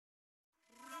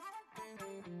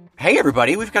Hey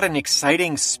everybody, we've got an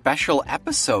exciting special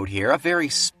episode here, a very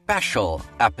special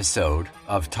episode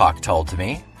of Talk Told to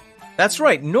Me. That's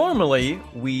right. Normally,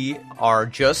 we are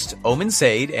just Omen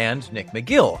Sade and Nick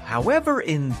McGill. However,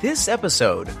 in this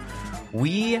episode,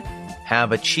 we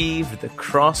have achieved the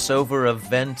crossover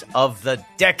event of the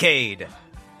decade.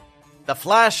 The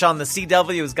Flash on the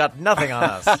CW has got nothing on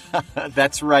us.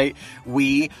 That's right.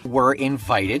 We were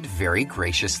invited very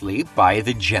graciously by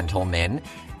the gentlemen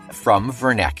from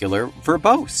Vernacular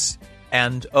Verbose.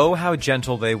 And oh, how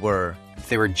gentle they were.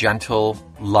 They were gentle,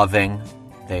 loving,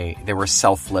 they were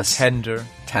selfless. Tender.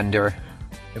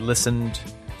 They listened.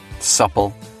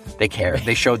 Supple. They cared.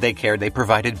 They showed they cared. They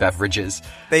provided beverages.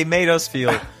 They made us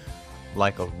feel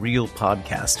like a real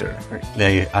podcaster.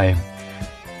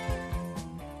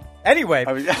 Anyway,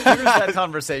 here's that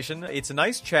conversation. It's a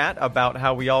nice chat about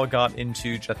how we all got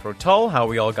into Jethro Tull, how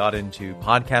we all got into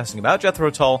podcasting about Jethro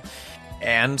Tull,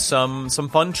 and some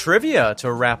fun trivia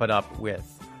to wrap it up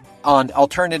with. And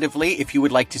alternatively, if you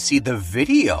would like to see the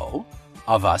video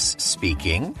of us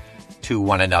speaking to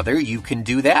one another, you can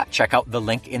do that. Check out the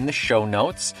link in the show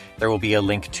notes. There will be a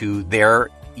link to their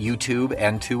YouTube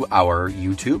and to our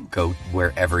YouTube. Go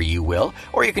wherever you will.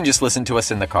 Or you can just listen to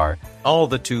us in the car. All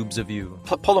the tubes of you.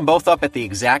 Pull them both up at the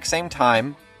exact same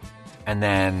time and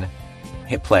then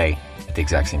hit play at the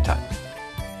exact same time.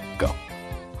 Go.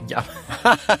 Yeah.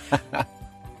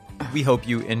 We hope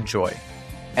you enjoy.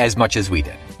 As much as we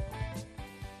did.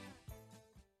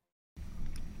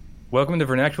 Welcome to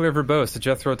Vernacular Verbose, the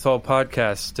Jethro Tull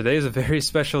podcast. Today is a very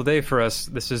special day for us.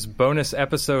 This is bonus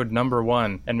episode number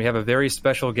 1, and we have a very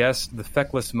special guest, the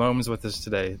Feckless Momes, with us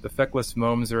today. The Feckless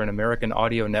Momes are an American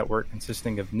audio network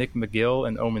consisting of Nick McGill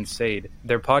and Omen Sade.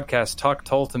 Their podcast, Talk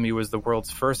Tull to Me, was the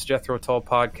world's first Jethro Tull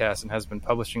podcast and has been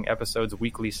publishing episodes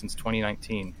weekly since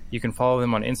 2019. You can follow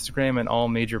them on Instagram and all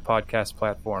major podcast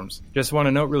platforms. Just want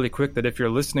to note really quick that if you're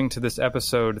listening to this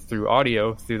episode through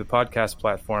audio, through the podcast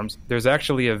platforms, there's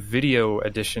actually a video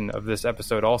edition of this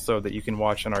episode also that you can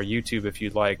watch on our YouTube if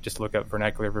you'd like. Just look up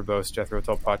Vernacular Verbose Jethro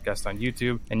Tull podcast on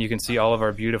YouTube, and you can see all of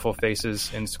our beautiful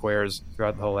faces in squares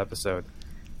throughout the whole episode.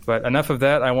 But enough of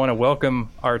that. I want to welcome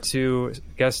our two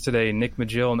guests today, Nick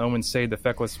McGill and Omen Sade, the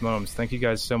Feckless Momes. Thank you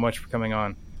guys so much for coming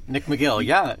on. Nick McGill,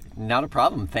 yeah, not a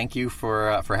problem. Thank you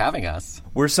for having us.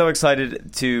 We're so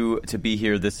excited to be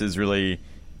here. This is really,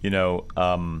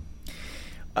 a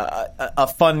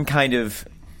fun kind of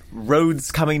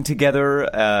roads coming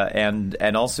together,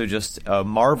 and also just a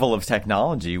marvel of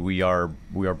technology. We are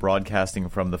broadcasting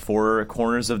from the four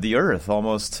corners of the earth,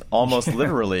 almost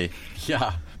literally.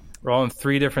 Yeah, we're all in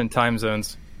 3 different time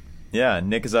zones. Yeah,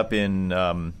 Nick is up in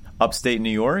upstate New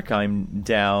York. I'm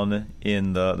down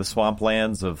in the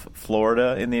swamplands of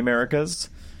Florida in the Americas,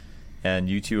 and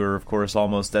you two are, of course,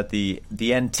 almost at the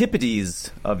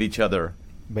antipodes of each other.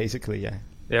 Basically, yeah.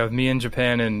 Yeah, with me in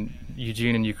Japan and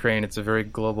Eugene in Ukraine, it's a very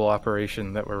global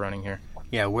operation that we're running here.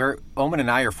 Yeah, Omen and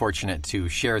I are fortunate to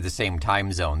share the same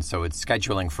time zone, so it's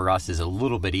scheduling for us is a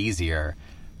little bit easier.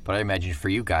 But I imagine for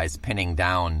you guys, pinning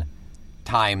down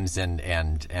times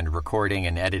and recording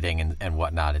and editing and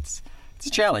whatnot, it's a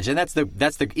challenge. And that's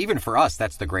the even for us,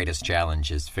 that's the greatest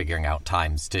challenge, is figuring out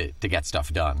times to get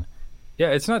stuff done.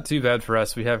 Yeah, it's not too bad for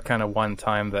us. We have kind of one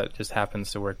time that just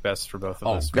happens to work best for both of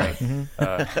us. Great.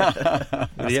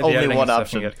 The only one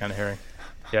option. Get kind of hairy.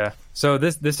 Yeah. So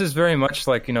this is very much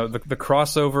like, the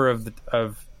crossover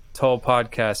of Tull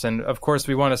podcasts, and of course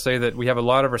we want to say that we have a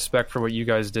lot of respect for what you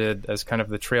guys did as kind of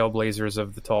the trailblazers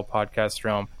of the Tull podcast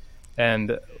realm,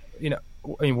 and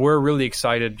we're really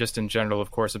excited just in general,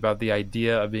 of course, about the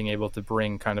idea of being able to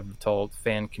bring kind of the Tull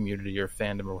fan community or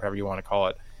fandom or whatever you want to call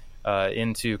it.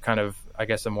 Into kind of, I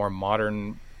guess, a more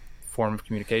modern form of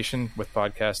communication with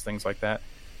podcasts, things like that.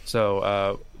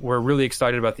 So we're really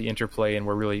excited about the interplay, and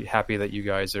we're really happy that you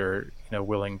guys are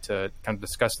willing to kind of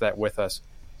discuss that with us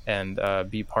and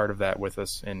be part of that with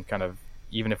us, and kind of,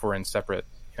 even if we're in separate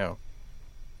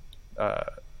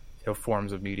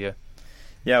forms of media.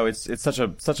 Yeah, it's such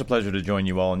a pleasure to join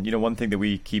you all. And one thing that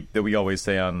we always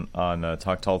say on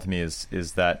Talk Tull to Me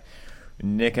is that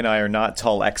Nick and I are not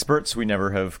Tull experts. We never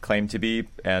have claimed to be,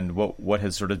 and what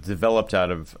has sort of developed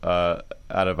out of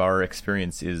our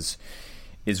experience is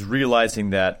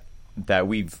realizing that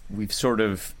we've sort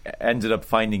of ended up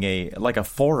finding a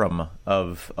forum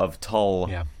of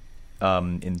Tull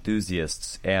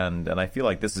enthusiasts, and I feel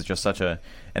like this is just such an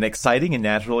exciting and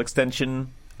natural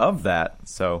extension of that.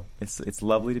 So it's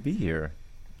lovely to be here.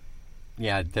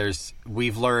 Yeah,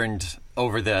 we've learned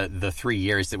over the 3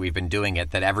 years that we've been doing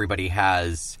it that everybody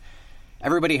has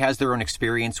everybody has their own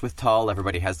experience with Tull.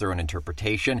 Everybody has their own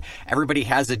interpretation. Everybody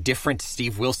has a different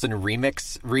Steve Wilson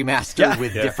remaster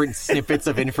with different snippets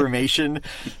of information.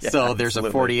 So there's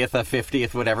absolutely. A 40th, a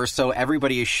 50th, whatever. So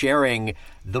everybody is sharing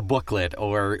the booklet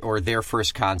or their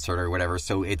first concert or whatever.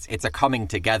 So it's a coming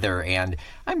together, and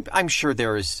I'm sure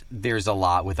there's a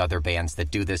lot with other bands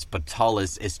that do this, but Tull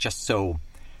is just so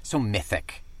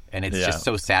mythic. And it's just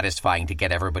so satisfying to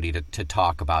get everybody to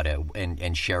talk about it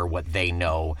and share what they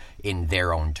know in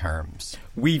their own terms.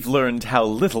 We've learned how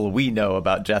little we know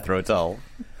about Jethro Tull.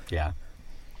 Yeah.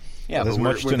 Yeah, there's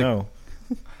much to know.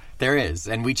 There is,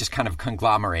 and we just kind of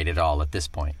conglomerate it all at this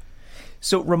point.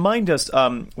 So remind us,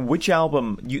 which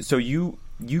album...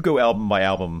 You go album by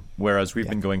album, whereas we've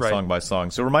been going song by song.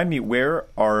 So remind me, where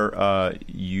are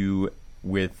you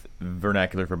with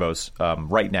Vernacular Verbose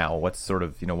right now? What's sort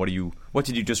of, what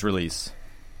did you just release?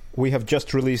 We have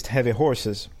just released Heavy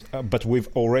Horses, but we've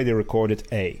already recorded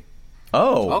A.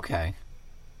 Oh, okay.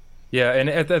 Yeah, and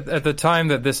at the time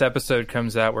that this episode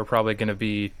comes out, we're probably going to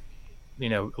be,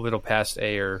 a little past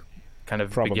A, or kind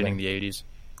of beginning the 80s.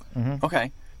 Mm-hmm.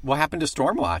 Okay. What happened to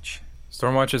Stormwatch?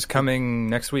 Stormwatch is coming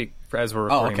next week as we're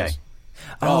recording this.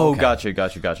 Okay.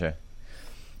 Gotcha.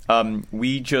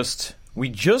 We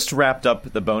just wrapped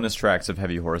up the bonus tracks of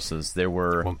Heavy Horses. There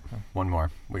were... One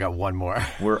more. We got one more.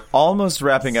 We're almost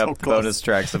wrapping up bonus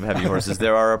tracks of Heavy Horses.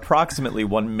 There are approximately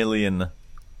 1 million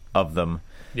of them.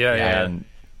 Yeah. And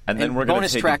then we're going to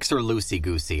bonus tracks are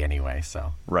loosey-goosey anyway,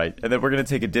 so... Right. And then we're going to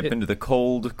take a dip into the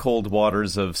cold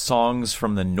waters of Songs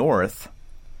from the North.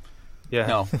 Yeah.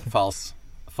 No, false.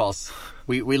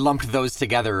 We lumped those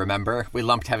together, remember? We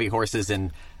lumped Heavy Horses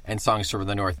and Songs from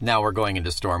the North. Now we're going into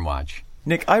Stormwatch.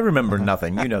 Nick, I remember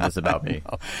nothing. You know this about me.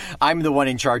 No. I'm the one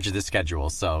in charge of the schedule,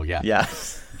 so yeah. Yeah.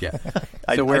 So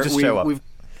I just show up.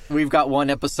 We've got one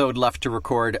episode left to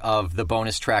record of the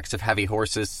bonus tracks of Heavy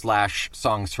Horses /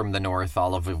 Songs from the North,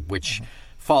 all of which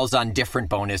falls on different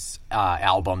bonus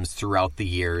albums throughout the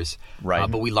years. Right.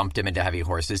 But we lumped them into Heavy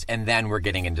Horses, and then we're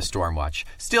getting into Stormwatch.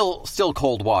 Still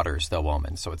cold waters, though,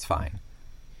 Woman, so it's fine.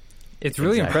 It's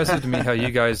really impressive to me how you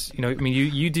guys,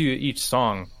 you do each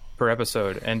song per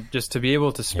episode, and just to be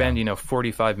able to spend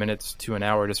 45 minutes to an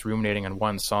hour just ruminating on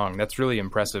one song, that's really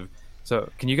impressive. So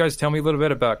can you guys tell me a little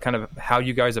bit about kind of how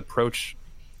you guys approach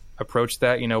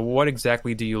that? What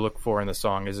exactly do you look for in the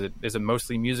song? Is it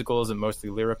mostly musical? Is it mostly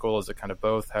lyrical? Is it kind of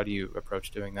both? How do you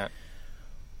approach doing that?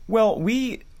 Well,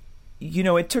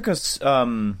 it took us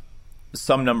some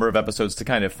number of episodes to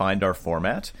kind of find our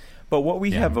format, but what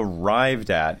we have arrived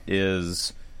at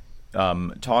is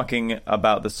talking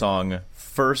about the song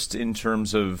first in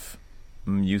terms of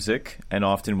music, and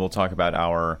often we'll talk about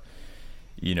our,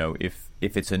 if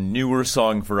it's a newer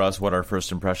song for us, what our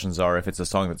first impressions are. If it's a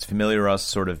song that's familiar to us,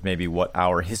 sort of maybe what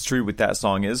our history with that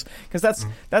song is, because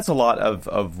that's a lot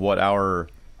of what our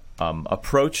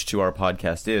approach to our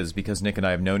podcast is, because Nick and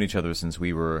I have known each other since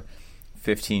we were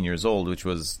 15 years old, which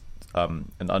was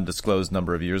an undisclosed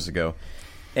number of years ago,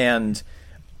 and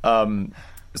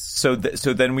So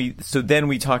then we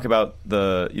talk about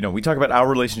we talk about our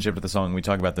relationship with the song. We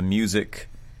talk about the music,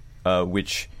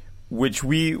 which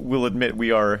we will admit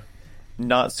we are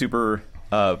not super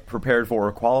prepared for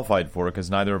or qualified for, because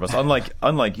neither of us,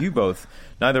 unlike you both,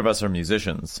 neither of us are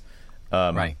musicians.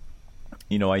 Right.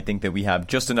 I think that we have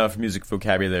just enough music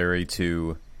vocabulary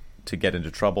to get into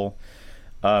trouble,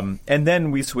 and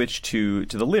then we switch to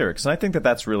the lyrics, and I think that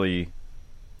that's really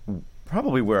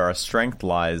probably where our strength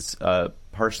lies.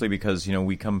 Partially because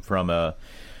we come from a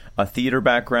theater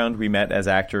background. We met as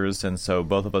actors, and so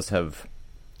both of us have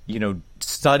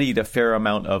studied a fair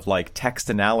amount of text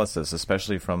analysis,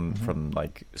 especially from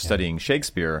studying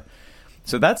Shakespeare.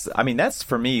 So that's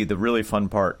for me the really fun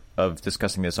part of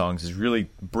discussing the songs, is really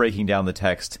breaking down the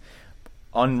text,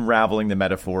 unraveling the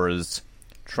metaphors,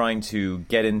 trying to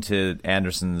get into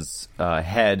Anderson's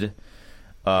head.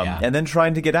 And then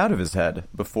trying to get out of his head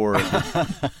before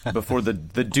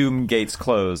the doom gates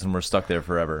close and we're stuck there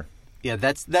forever. Yeah,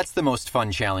 that's the most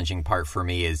fun, challenging part for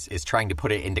me is trying to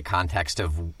put it into context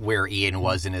of where Ian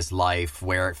was in his life,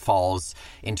 where it falls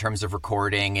in terms of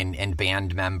recording and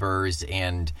band members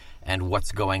and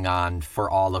what's going on for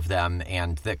all of them,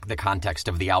 and the context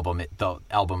of the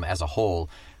album as a whole.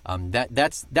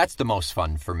 That's the most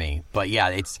fun for me. But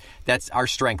yeah, that's our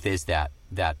strength, is that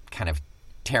kind of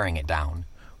tearing it down.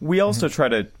 We also try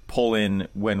to pull in,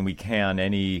 when we can,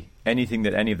 anything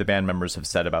that any of the band members have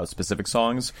said about specific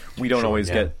songs. We don't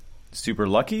always get super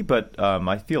lucky, but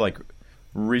I feel like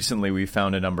recently we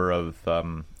found a number of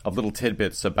little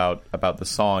tidbits about the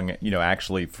song,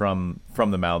 actually from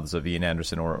the mouths of Ian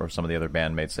Anderson or some of the other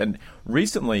bandmates. And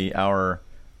recently, some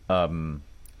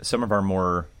of our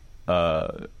more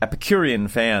Epicurean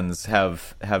fans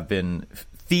have been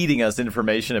feeding us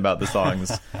information about the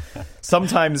songs.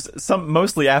 Sometimes,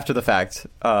 mostly after the fact,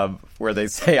 where they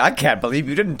say, "I can't believe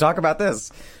you didn't talk about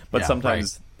this," but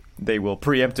sometimes they will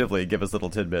preemptively give us little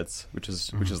tidbits, which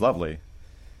is lovely,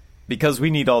 because we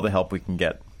need all the help we can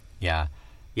get. Yeah.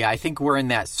 Yeah, I think we're in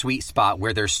that sweet spot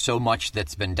where there's so much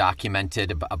that's been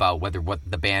documented about what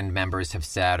the band members have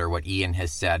said or what Ian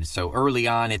has said. So early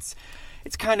on, you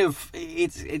kind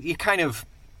of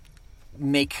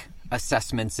make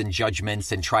assessments and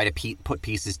judgments and try to put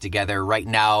pieces together. Right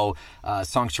now,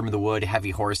 Songs from the Wood,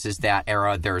 Heavy Horses, that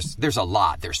era, there's a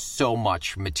lot. There's so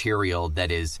much material that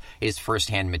is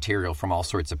firsthand material from all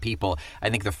sorts of people. I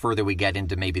think the further we get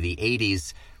into maybe the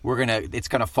 80s, it's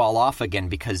gonna fall off again,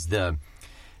 because the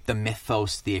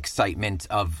mythos, the excitement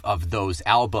of those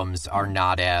albums they're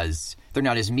not as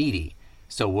meaty.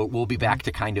 So we'll be back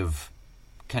to kind of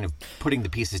putting the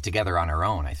pieces together on our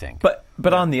own, I think.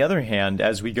 But on the other hand,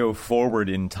 as we go forward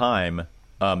in time,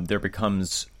 there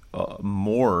becomes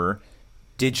more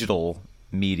digital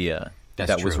media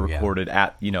that was recorded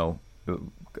at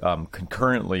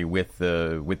concurrently with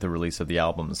the release of the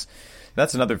albums.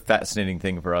 That's another fascinating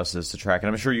thing for us is to track, and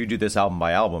I'm sure you do this album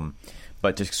by album,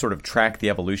 but to sort of track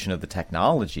the evolution of the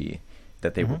technology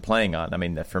that they were playing on. I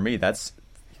mean, for me, that's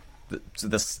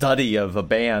the study of a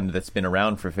band that's been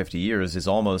around for 50 years is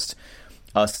almost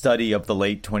a study of the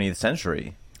late 20th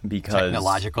century, because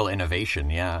technological innovation.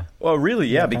 Yeah. Well, really,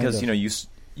 yeah, because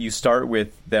you start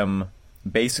with them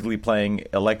basically playing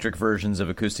electric versions of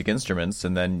acoustic instruments,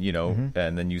 and then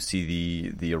and then you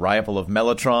see the arrival of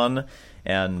Mellotron,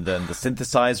 and then the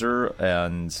synthesizer,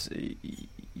 and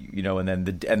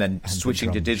and then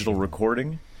switching to digital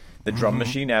recording, the drum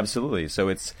machine, absolutely. So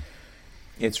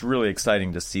it's really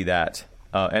exciting to see that,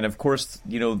 and of course,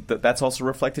 that's also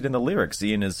reflected in the lyrics.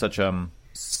 Ian is such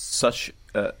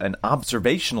an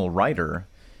observational writer.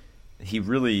 He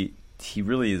really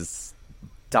is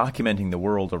documenting the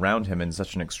world around him in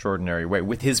such an extraordinary way,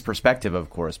 with his perspective, of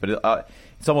course. But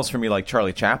it's almost for me like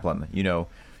Charlie Chaplin.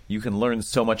 You can learn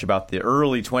so much about the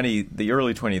early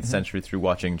 20th century through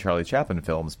watching Charlie Chaplin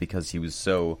films, because he was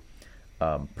so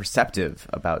perceptive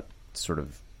about sort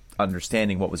of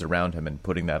understanding what was around him and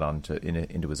putting that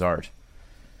into his art.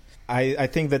 I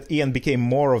think that Ian became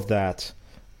more of that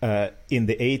in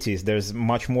the 80s. There's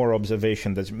much more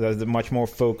observation. There's much more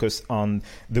focus on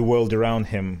the world around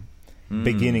him,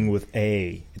 beginning with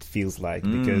A, it feels like.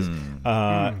 Because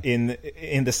in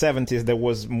the 70s, there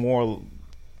was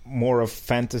more of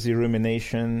fantasy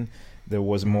rumination. There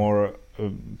was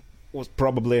was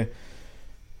probably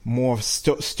more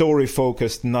story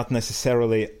focused, not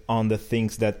necessarily on the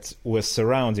things that were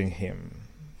surrounding him.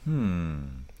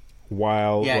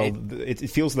 While it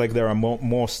feels like there are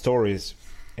more stories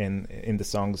in the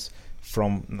songs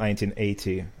from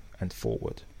 1980 and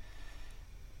forward.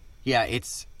 Yeah,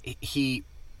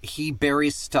 he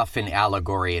buries stuff in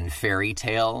allegory and fairy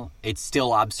tale. It's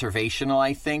still observational,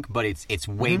 I think, but it's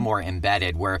way more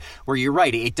embedded, where you're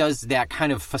right, it does, that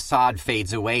kind of facade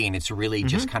fades away, and it's really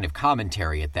just kind of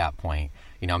commentary at that point.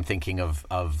 I'm thinking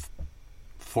of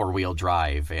Four-Wheel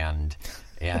Drive and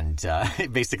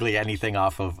basically anything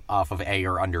off of A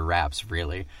or Under Wraps,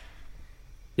 really.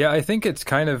 Yeah, I think it's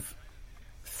kind of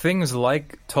things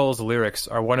like Tull's lyrics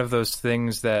are one of those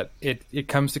things that it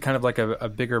comes to kind of like a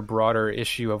bigger, broader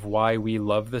issue of why we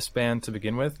love this band to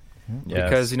begin with. Yes.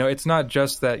 Because, it's not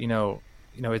just that,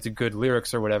 it's a good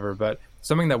lyrics or whatever, but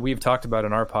something that we've talked about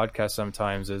in our podcast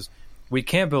sometimes is we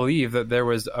can't believe that there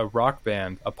was a rock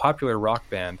band, a popular rock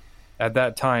band at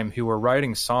that time, who were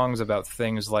writing songs about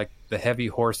things like the heavy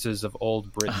horses of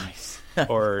old Britain. Nice.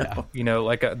 Or,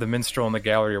 like the minstrel in the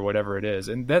gallery or whatever it is.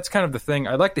 And that's kind of the thing.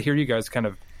 I'd like to hear you guys kind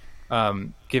of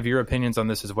give your opinions on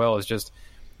this as well, is just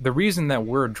the reason that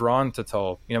we're drawn to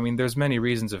Tull. There's many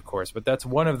reasons, of course, but that's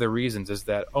one of the reasons, is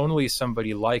that only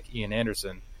somebody like Ian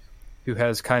Anderson, who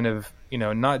has kind of,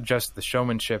 not just the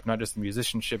showmanship, not just the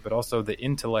musicianship, but also the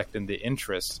intellect and the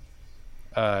interest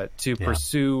to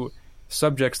pursue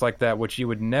subjects like that, which you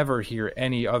would never hear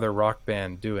any other rock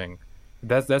band doing.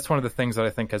 That's one of the things that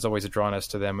I think has always drawn us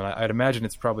to them, and I'd imagine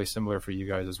it's probably similar for you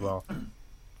guys as well.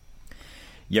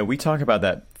 Yeah, we talk about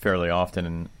that fairly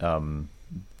often, and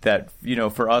that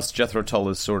for us, Jethro Tull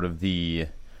is sort of the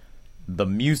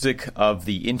music of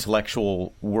the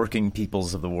intellectual working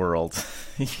peoples of the world.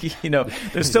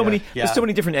 There's so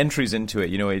many different entries into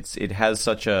it. It has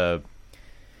such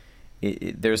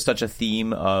there's such a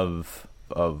theme of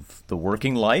the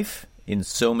working life in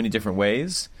so many different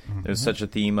ways. There's such a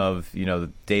theme of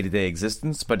the day-to-day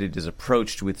existence, but it is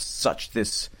approached with such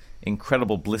this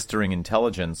incredible blistering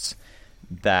intelligence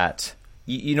that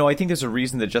I think there's a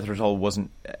reason that Jethro Tull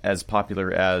wasn't as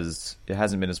popular as it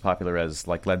hasn't been as popular as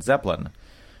like Led Zeppelin,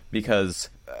 because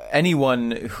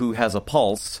anyone who has a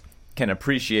pulse can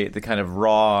appreciate the kind of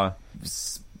raw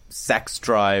sex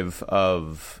drive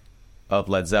of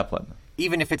Led Zeppelin.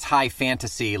 Even if it's high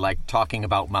fantasy, like talking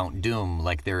about Mount Doom,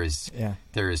 like there's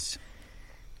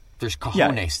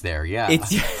cojones there. Yeah,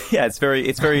 it's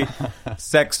very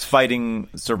sex fighting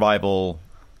survival.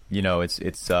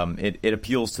 It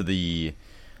appeals to the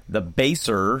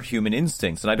baser human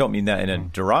instincts, and I don't mean that in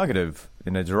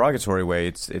a derogatory way.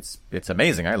 It's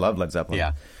amazing. I love Led Zeppelin.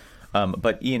 Yeah.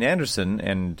 But Ian Anderson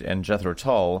and Jethro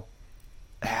Tull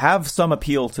have some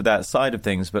appeal to that side of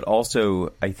things, but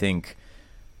also I think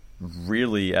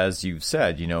really, as you've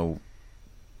said,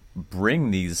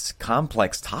 bring these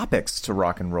complex topics to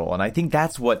rock and roll, and I think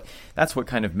that's what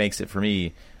kind of makes it for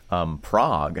me.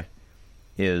 Prog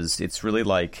it's really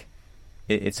like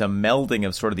it's a melding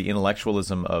of sort of the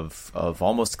intellectualism of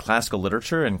almost classical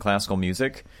literature and classical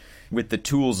music with the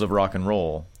tools of rock and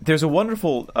roll. There's a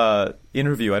wonderful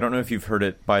interview. I don't know if you've heard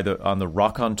it on the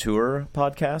Rock on Tour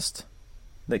podcast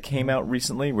that came out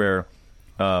recently, where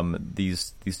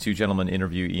these two gentlemen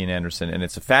interview Ian Anderson, and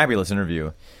it's a fabulous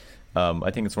interview.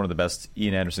 I think it's one of the best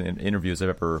Ian Anderson interviews I've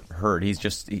ever heard.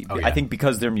 I think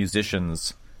because they're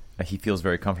musicians, he feels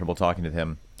very comfortable talking to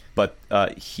him. But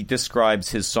he describes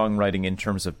his songwriting in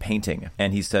terms of painting,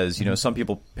 and he says, some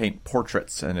people paint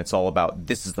portraits, and it's all about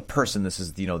this is the person, this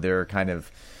is their kind of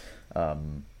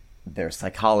their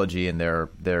psychology and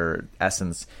their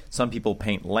essence. Some people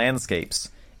paint landscapes,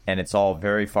 and it's all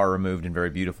very far removed and very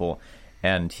beautiful.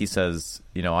 And he says,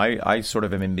 I sort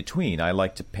of am in between. I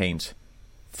like to paint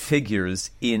figures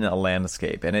in a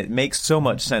landscape, and it makes so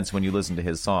much sense when you listen to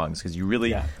his songs, because you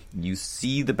really you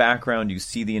see the background, you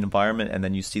see the environment, and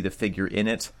then you see the figure in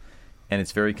it, and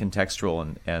it's very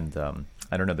contextual. And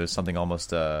I don't know, there's something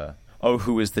almost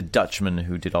who is the Dutchman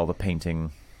who did all the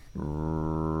painting?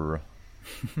 Rembrandt.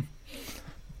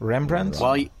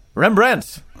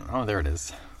 Rembrandt. Oh, there it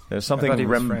is. There's something. I thought he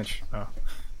was French. Oh.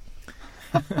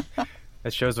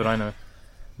 That shows what I know.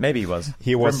 Maybe he was.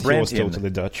 He was totally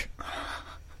Dutch.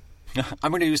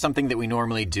 I'm going to do something that we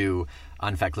normally do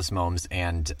on Feckless Moms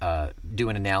and do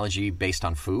an analogy based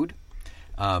on food.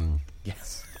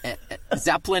 Yes.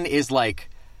 Zeppelin is like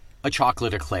a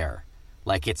chocolate eclair.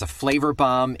 Like, it's a flavor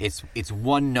bomb. It's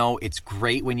one note. It's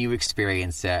great when you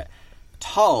experience it.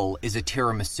 Tull is a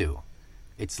tiramisu.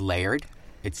 It's layered.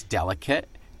 It's delicate.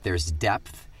 There's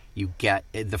depth. You get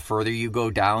the further you go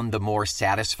down, the more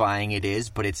satisfying it is,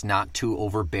 but it's not too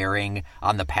overbearing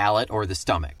on the palate or the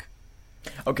stomach.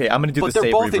 Okay, I'm going to do the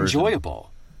savory version. But they're both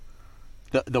enjoyable.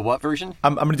 The what version?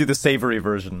 I'm going to do the savory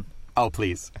version. Oh,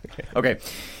 please. Okay.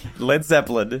 Led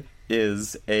Zeppelin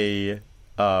is a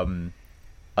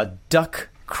duck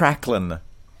cracklin.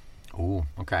 Ooh,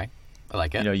 okay. I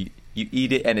like it. You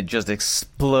eat it and it just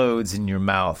explodes in your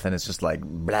mouth, and it's just like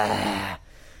blah,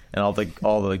 and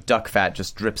all the duck fat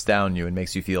just drips down you and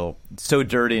makes you feel so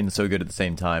dirty and so good at the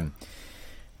same time.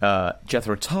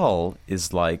 Jethro Tull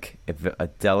is like a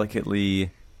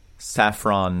delicately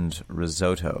saffroned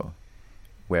risotto,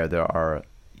 where there are,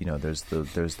 there's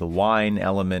the wine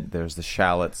element, there's the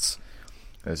shallots,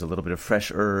 there's a little bit of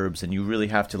fresh herbs, and you really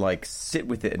have to like sit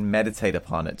with it and meditate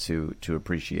upon it to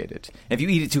appreciate it. And if you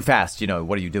eat it too fast,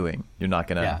 what are you doing? You're not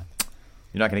gonna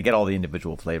get all the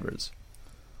individual flavors.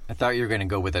 I thought you were gonna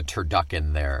go with a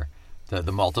turducken there,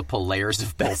 the multiple layers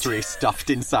of poultry stuffed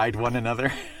inside one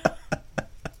another.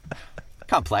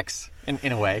 Complex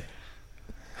in a way.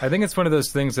 I think it's one of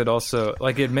those things that also,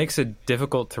 like, it makes it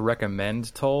difficult to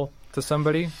recommend Tull to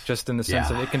somebody, just in the sense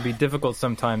that it can be difficult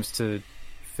sometimes to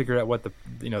figure out what the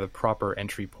proper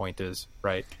entry point is,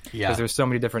 right? Yeah. Because there's so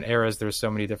many different eras, there's so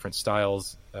many different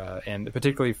styles, and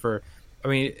particularly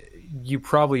you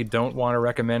probably don't want to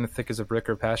recommend Thick as a Brick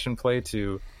or Passion Play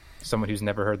to someone who's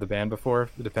never heard the band before,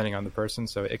 depending on the person.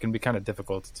 So it can be kind of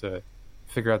difficult to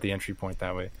figure out the entry point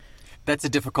that way. That's a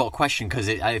difficult question, because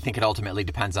I think it ultimately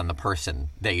depends on the person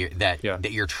that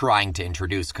you're trying to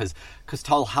introduce. Because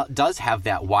Tull does have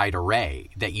that wide array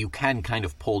that you can kind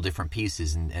of pull different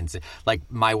pieces and like,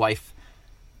 my wife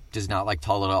does not like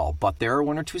Tull at all, but there are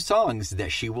one or two songs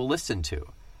that she will listen to.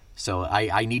 So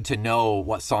I need to know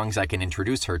what songs I can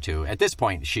introduce her to. At this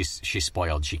point, she's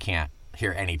spoiled. She can't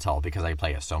hear any Tull because I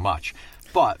play it so much.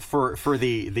 But for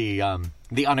the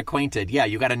unacquainted,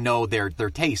 you got to know their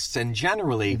tastes, and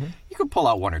generally you can pull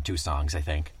out one or two songs, I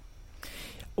think.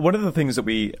 One of the things that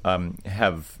we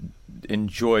have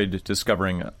enjoyed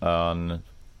discovering on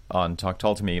Talk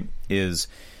Tull to Me is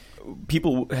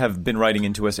people have been writing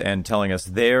into us and telling us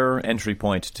their entry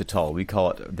point to Tull. We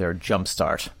call it their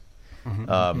jumpstart.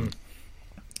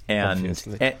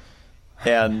 Obviously.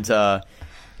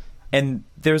 And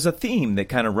there's a theme that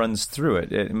kind of runs through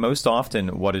it. Most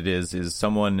often, what it is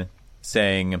someone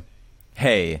saying,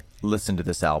 "Hey, listen to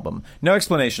this album." No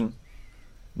explanation.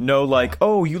 No, like,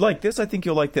 "Oh, you like this? I think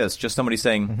you'll like this." Just somebody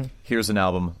saying, "Here's an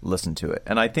album. Listen to it."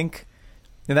 And I think,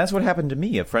 and that's what happened to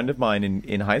me. A friend of mine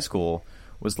in high school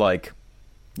was like,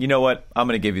 "You know what? I'm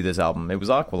going to give you this album." It was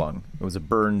Aqualung. It was a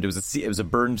burned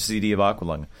CD of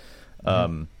Aqualung,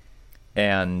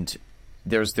 and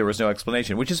there was no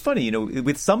explanation, which is funny.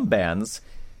 With some bands,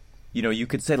 you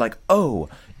could say like, "Oh,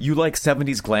 you like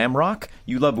 70s glam rock?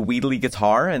 You love wheedly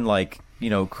guitar and like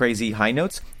crazy high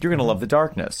notes? You're going to love The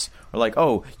Darkness." Or like,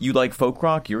 "Oh, you like folk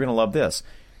rock? You're going to love this."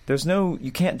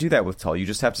 You can't do that with Tull. You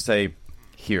just have to say,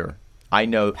 "Here, I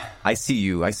know, I see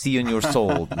you. I see in your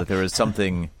soul that there is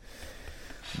something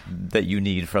that you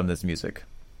need from this music."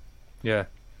 Yeah.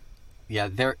 Yeah,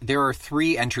 there are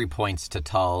 3 entry points to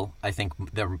Tull, I think,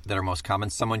 that are most common.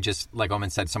 Someone just, like Omen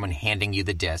said, someone handing you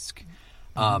the disc.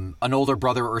 An older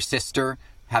brother or sister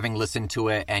having listened to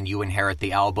it and you inherit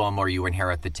the album or you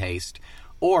inherit the taste.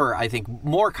 Or, I think,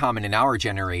 more common in our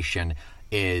generation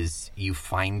is you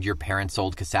find your parents'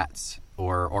 old cassettes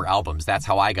or albums. That's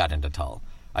how I got into Tull.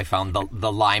 I found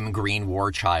the Lime Green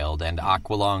War Child and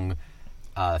Aqualung,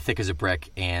 Thick as a Brick,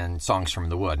 and Songs from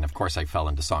the Wood. And of course I fell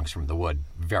into Songs from the Wood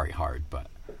very hard, but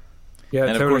yeah,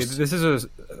 and totally. Course, this is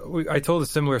I told a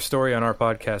similar story on our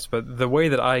podcast, but the way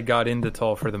that I got into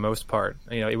Tull for the most part,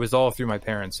 it was all through my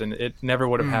parents, and it never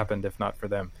would have happened if not for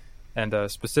them. And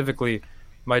specifically,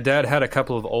 my dad had a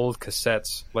couple of old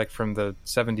cassettes, like from the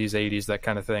 70s, 80s, that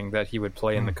kind of thing, that he would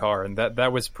play in the car, and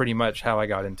that was pretty much how I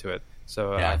got into it.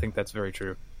 So I think that's very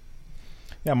true.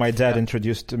 Yeah, my dad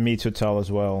introduced me to Tull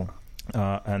as well.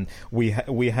 And we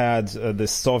had the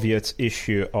Soviet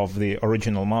issue of the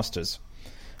original masters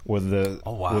with the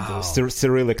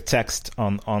Cyrillic text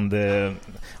on the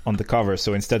cover.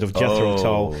 So instead of Jethro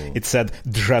Tull, it said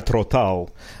Jethro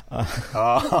Tull.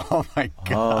 oh my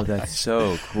god! Oh, that's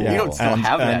so cool. You don't still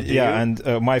have that, do you? And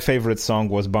my favorite song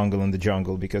was "Bungle in the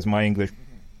Jungle" because my English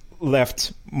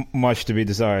left much to be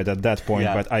desired at that point,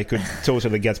 but I could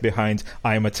totally get behind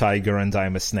 "I'm a tiger and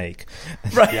I'm a snake."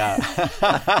 Right. Yeah.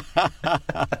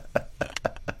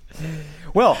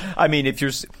 Well, I mean, if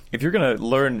you're going to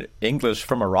learn English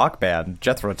from a rock band,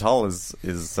 Jethro Tull is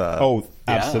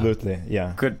absolutely,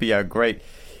 yeah, could be a great.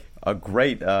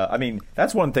 I mean,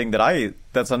 that's another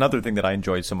thing that I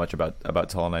enjoyed so much about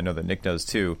Tull, and I know that Nick does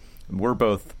too. We're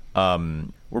both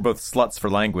sluts for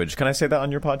language. Can I say that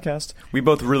on your podcast? We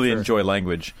both really enjoy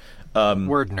language.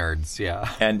 Word nerds, yeah.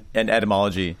 And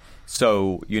etymology.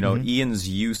 So, Ian's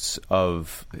use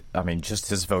of, just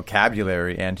his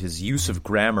vocabulary and his use of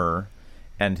grammar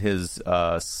and his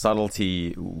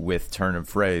subtlety with turn of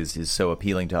phrase is so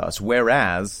appealing to us.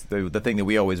 Whereas, the thing that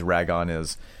we always rag on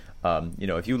is,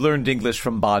 if you learned English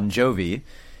from Bon Jovi,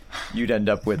 you'd end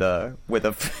up with a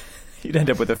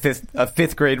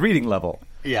fifth grade reading level.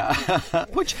 Yeah.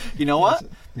 Which, you know what?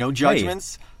 No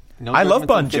judgments. Hey, I love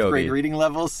Bon Jovi. Fifth grade reading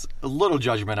levels. A little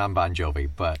judgment on Bon Jovi,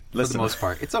 but for the most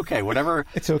part, it's okay. Whatever.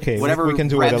 It's okay. Whatever we can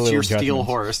do revs it a little your steel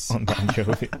horse on Bon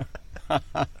Jovi.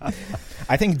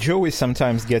 I think Joey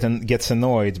sometimes gets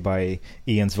annoyed by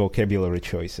Ian's vocabulary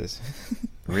choices.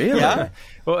 Really? Yeah.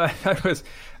 Well,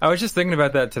 I was just thinking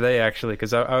about that today, actually,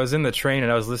 because I was in the train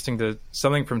and I was listening to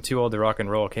something from Too Old to Rock and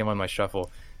Roll came on my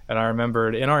shuffle. And I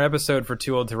remembered in our episode for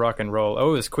Too Old to Rock and Roll,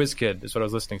 it was Quiz Kid is what I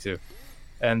was listening to.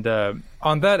 And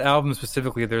on that album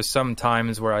specifically, there's some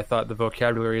times where I thought the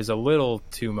vocabulary is a little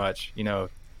too much,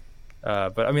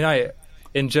 But I mean,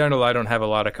 in general, I don't have a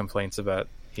lot of complaints about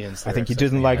Ian's lyrics. I think you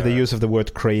didn't like the use of the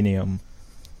word cranium.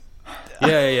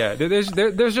 Yeah.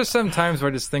 There's just some times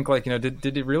where I just think like,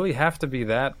 did it really have to be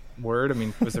that word? I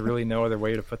mean, was there really no other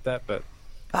way to put that? But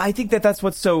I think that's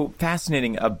what's so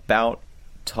fascinating about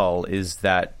Tull is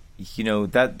that,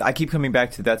 that I keep coming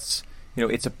back to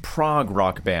it's a prog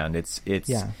rock band. It's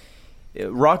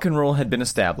rock and roll had been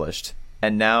established,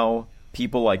 and now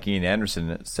people like Ian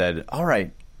Anderson said, "All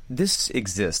right, this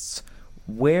exists.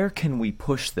 Where can we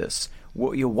push this?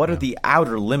 What are the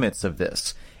outer limits of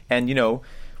this?" And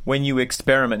when you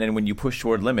experiment and when you push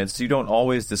toward limits, you don't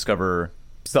always discover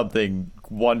something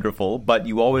wonderful, but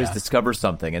you always discover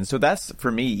something. And so that's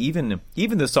for me.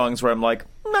 Even the songs where I'm like,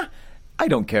 nah, I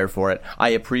don't care for it. I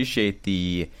appreciate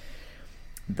the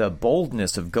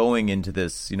boldness of going into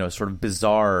this, sort of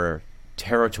bizarre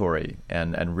territory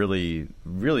and really,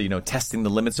 really, testing the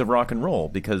limits of rock and roll.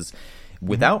 Because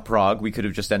without prog, we could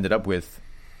have just ended up with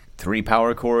 3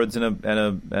 power chords and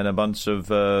a bunch of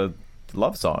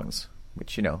love songs,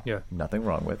 which nothing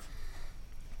wrong with.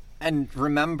 And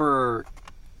remember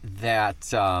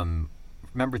that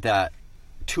remember that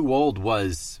Too Old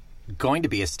was going to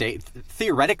be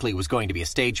theoretically was going to be a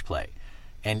stage play.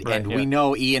 And we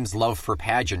know Ian's love for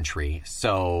pageantry,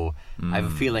 so I have a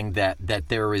feeling that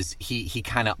there is he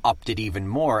kind of upped it even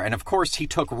more. And of course, he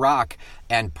took rock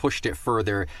and pushed it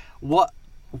further. What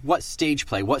stage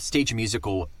play, what stage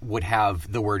musical would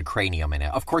have the word cranium in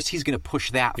it? Of course, he's going to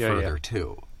push that further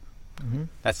too. Mm-hmm.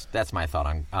 That's my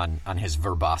thought on his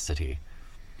verbosity.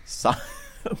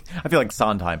 I feel like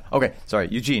Sondheim. Okay, sorry,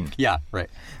 Eugene. Yeah, right.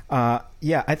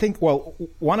 I think,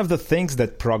 one of the things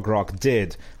that prog rock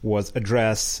did was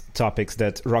address topics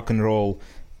that rock and roll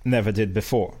never did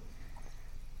before.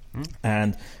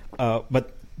 And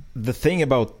but the thing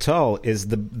about Tull is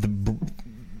the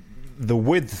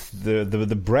width,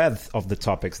 the breadth of the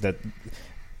topics that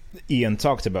Ian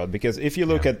talked about. Because if you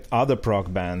look at other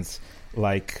prog bands,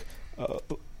 like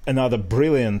another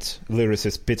brilliant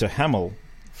lyricist, Peter Hamel,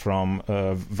 from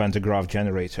Van de Graaff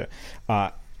Generator.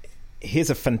 He's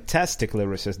a fantastic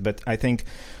lyricist, but I think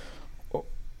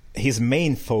his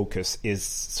main focus is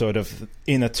sort of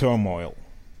inner turmoil.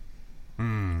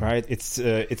 Right?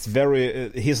 It's very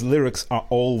his lyrics are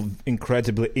all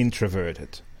incredibly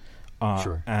introverted.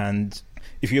 Sure. And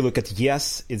if you look at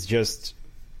Yes, it's just,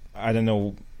 I don't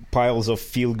know, piles of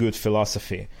feel-good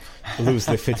philosophy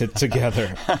loosely fitted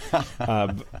together.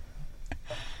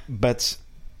 But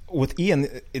with Ian,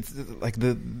 it's like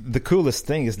the coolest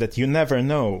thing is that you never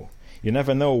know. You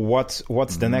never know what's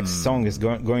the next song is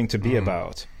going to be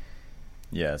about.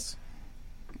 Yes.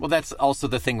 Well, that's also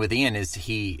the thing with Ian is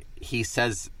he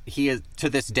says he is, to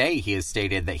this day he has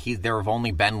stated that there have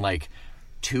only been like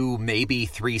 2, maybe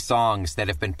 3 songs that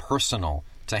have been personal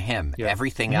to him. Yeah.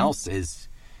 Everything else is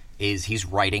he's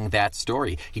writing that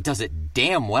story. He does it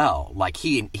damn well. Like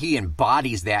he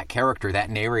embodies that character, that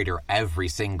narrator every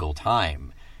single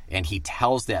time. And he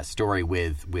tells that story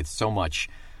with so much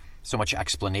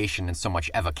explanation and so much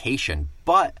evocation.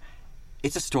 But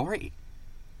it's a story.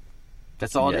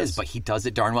 That's all it is. But he does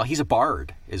it darn well. He's a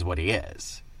bard, is what he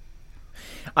is.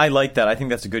 I like that. I think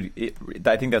that's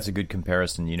a good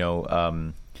comparison. You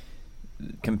know,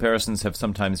 comparisons have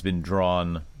sometimes been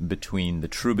drawn between the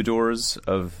troubadours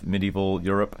of medieval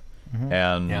Europe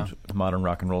and modern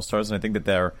rock and roll stars, and I think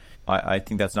that I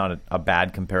think that's not a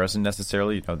bad comparison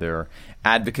necessarily. You know, they're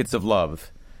advocates of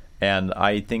love, and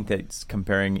I think that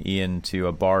comparing Ian to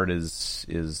a bard is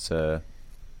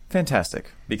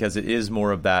fantastic because it is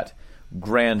more of that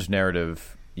grand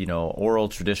narrative, you know, oral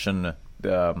tradition,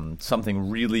 something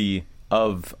really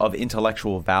of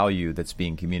intellectual value that's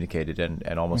being communicated,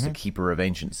 and almost a keeper of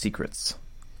ancient secrets.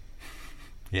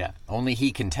 Yeah, only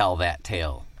he can tell that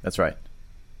tale. That's right.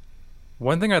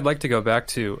 One thing I'd like to go back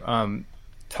to,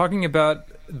 talking about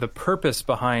the purpose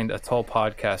behind a Tull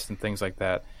podcast and things like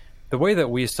that, the way that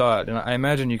we saw it, and I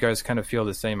imagine you guys kind of feel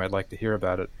the same, I'd like to hear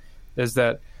about it, is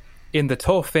that in the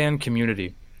Tull fan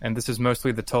community, and this is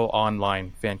mostly the Tull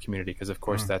online fan community, because of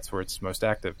course that's where it's most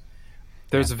active,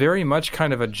 there's very much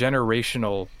kind of a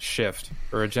generational shift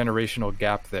or a generational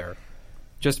gap there.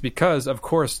 Just because, of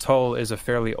course, Tull is a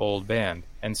fairly old band.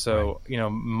 And so, you know,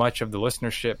 much of the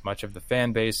listenership, much of the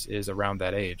fan base is around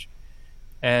that age.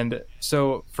 And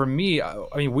so for me, I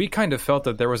mean, we kind of felt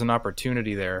that there was an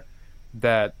opportunity there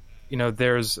that, you know,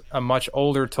 there's a much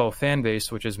older Tull fan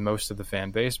base, which is most of the fan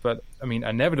base. But, I mean,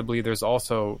 inevitably, there's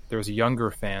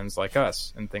younger fans like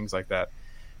us and things like that.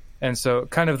 And so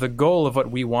kind of the goal of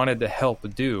what we wanted to help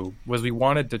do was we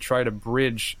wanted to try to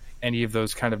bridge any of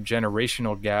those kind of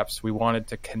generational gaps. We wanted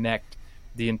to connect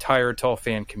the entire Tull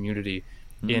fan community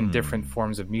in different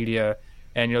forms of media.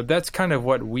 And, you know, that's kind of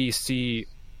what we see,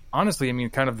 honestly, I mean,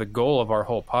 kind of the goal of our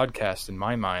whole podcast in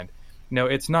my mind. You know,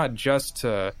 it's not just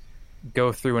to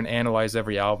go through and analyze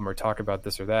every album or talk about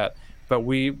this or that, but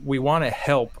we want to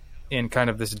help in kind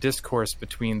of this discourse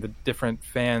between the different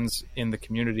fans in the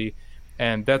community.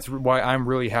 And that's why I'm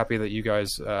really happy that you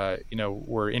guys, you know,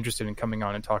 were interested in coming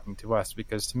on and talking to us,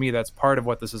 because to me, that's part of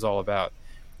what this is all about,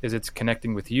 is it's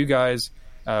connecting with you guys.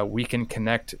 We can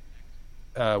connect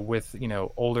with, you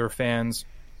know, older fans,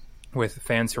 with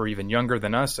fans who are even younger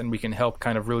than us, and we can help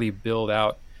kind of really build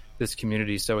out this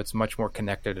community so it's much more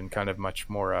connected and kind of much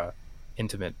more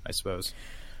intimate, I suppose.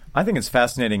 I think it's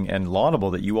fascinating and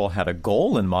laudable that you all had a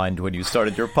goal in mind when you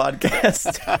started your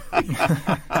podcast.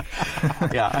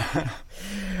 Yeah.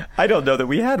 I don't know that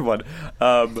we had one.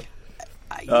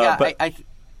 But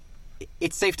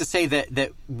it's safe to say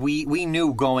that we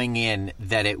knew going in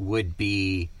that it would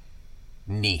be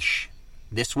niche.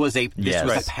 This was a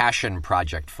passion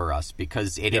project for us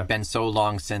because it had been so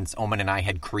long since Omen and I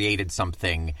had created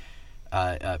something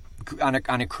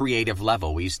on a creative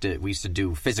level. We used to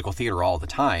do physical theater all the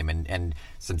time, and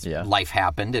since life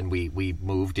happened and we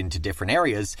moved into different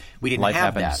areas, we didn't life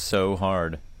have happened that. so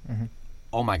hard. Mm-hmm.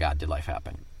 Oh my God, did life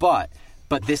happen? But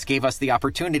this gave us the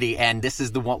opportunity, and this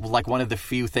is the one of the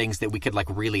few things that we could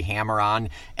really hammer on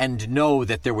and know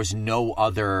that there was no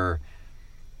other.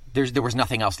 There was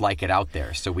nothing else like it out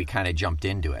there, so we kind of jumped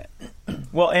into it.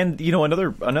 Well, and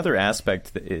another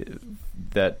aspect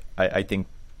that I think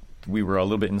we were a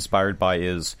little bit inspired by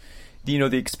is, the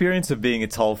experience of being a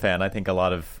Tull fan. I think a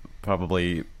lot of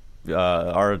probably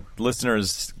our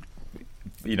listeners,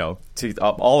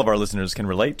 all of our listeners can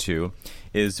relate to,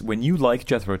 is when you like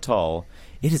Jethro Tull,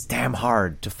 it is damn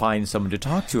hard to find someone to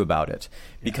talk to about it,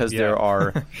 because there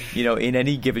are, in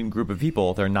any given group of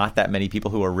people, there are not that many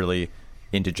people who are really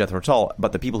into Jethro Tull,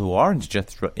 but the people who are into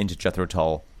Jethro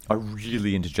Tull are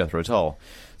really into Jethro Tull.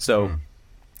 So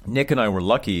Nick and I were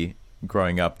lucky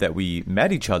growing up that we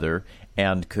met each other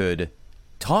and could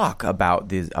talk about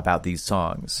these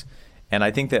songs. And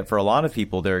I think that for a lot of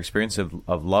people, their experience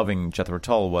of loving Jethro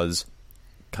Tull was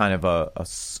kind of a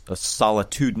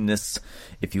solitudinous,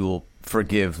 if you will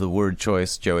forgive the word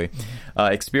choice, Joey,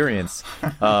 experience.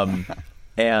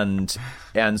 And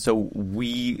so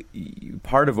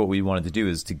part of what we wanted to do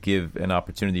is to give an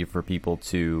opportunity for people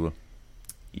to,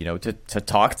 to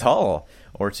talk Tull,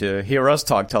 or to hear us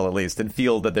talk Tull at least, and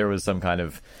feel that there was some kind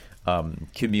of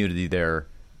community there,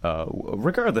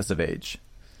 regardless of age.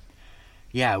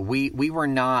 Yeah, we were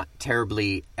not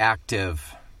terribly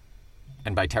active,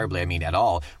 and by terribly I mean at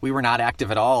all. We were not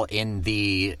active at all in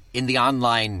the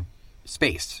online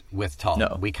space with Tull.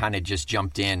 No. We kind of just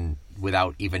jumped in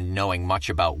without even knowing much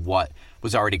about what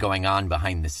was already going on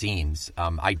behind the scenes.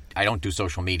 I don't do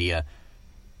social media,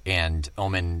 and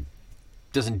Omen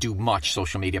doesn't do much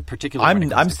social media, particularly when it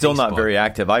comes I'm to still Facebook. not very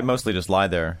active. I mostly just lie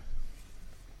there.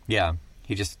 Yeah,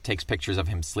 he just takes pictures of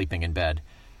him sleeping in bed.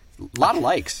 A lot of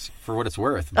likes, for what it's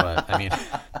worth, but I mean...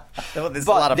 There's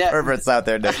a lot of perverts out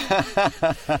there, Nick.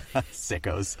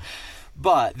 Sickos.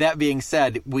 But that being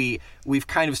said, we've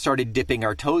kind of started dipping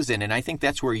our toes in, and I think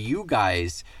that's where you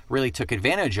guys really took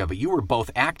advantage of it. You were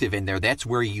both active in there. That's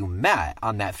where you met,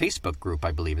 on that Facebook group,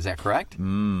 I believe. Is that correct?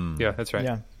 Yeah, that's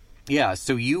right. Yeah,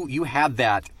 so you had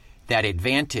that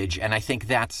advantage, and I think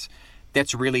that's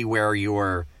really where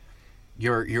your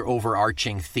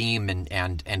overarching theme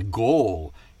and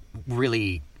goal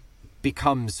really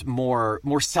becomes more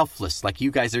selfless. Like,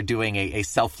 you guys are doing a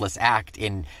selfless act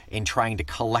in trying to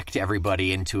collect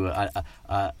everybody into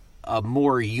a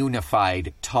more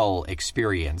unified Tull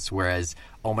experience, whereas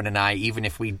Omen and I, even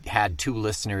if we had 2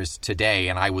 listeners today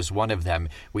and I was one of them,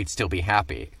 we'd still be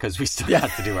happy because we still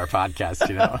have to do our podcast,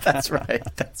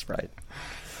 That's right.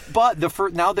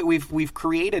 But now that we've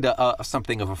created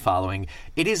something of a following,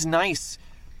 it is nice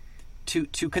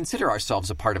to consider ourselves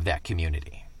a part of that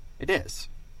community. It is.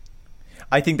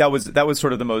 I think that was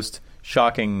sort of the most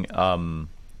shocking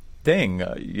thing.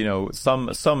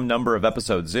 Some number of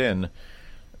episodes in,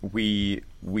 we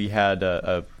had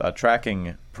a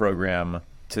tracking program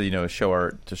to show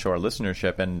our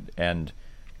listenership, and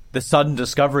the sudden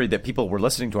discovery that people were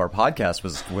listening to our podcast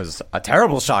was a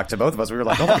terrible shock to both of us. We were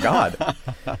like, oh my God.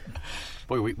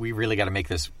 Boy, we really got to make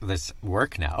this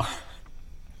work now.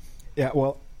 Yeah,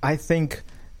 well, I think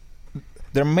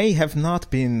there may have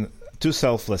not been too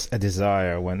selfless a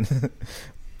desire when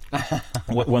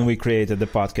we created the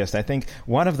podcast. I think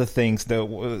one of the things that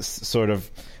was sort of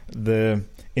the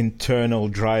internal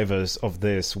drivers of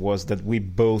this was that we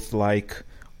both like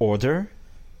order,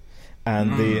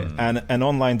 and an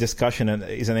online discussion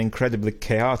is an incredibly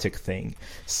chaotic thing.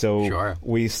 So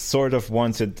we sort of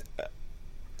wanted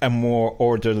a more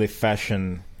orderly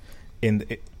fashion in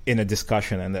a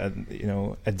discussion,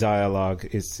 and a dialogue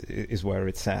is where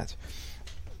it's at.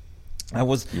 I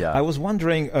was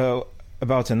wondering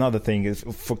about another thing, is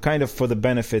for the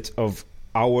benefit of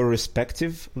our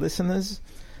respective listeners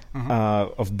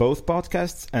of both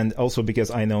podcasts, and also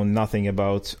because I know nothing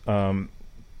about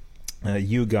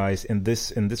you guys in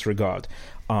this regard.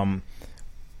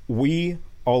 We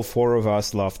all 4 of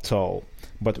us love Tull,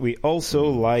 but we also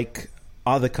like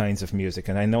other kinds of music,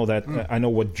 and I know that I know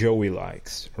what Joey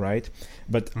likes, right?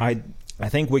 But I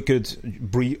think we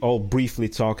could all briefly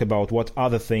talk about what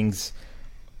other things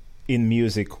in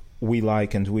music we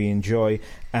like and we enjoy,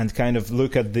 and kind of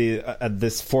look at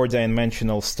this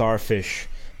 4-dimensional starfish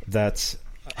that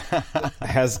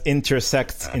has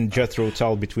intersects in Jethro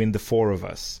Tull between the 4 of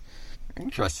us.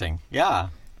 Interesting. Yeah.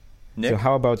 Nick? So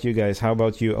how about you guys? How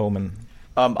about you, Omen?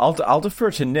 I'll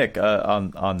defer to Nick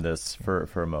on this for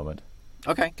a moment.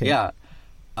 Okay. Yeah.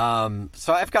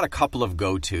 So I've got a couple of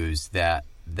go-tos that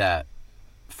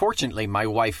fortunately, my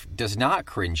wife does not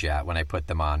cringe at when I put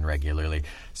them on regularly.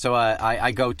 So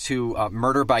I go to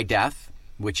Murder by Death,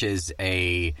 which is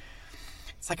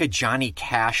it's like a Johnny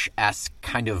Cash-esque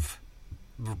kind of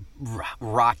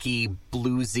rocky,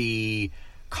 bluesy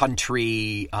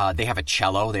country. They have a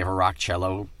cello. They have a rock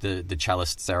cello. The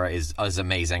cellist Sarah is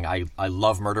amazing. I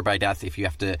love Murder by Death. If you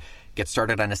have to get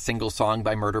started on a single song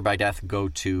by Murder by Death, go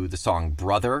to the song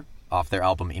Brother off their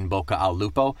album In Boca al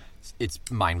Lupo. It's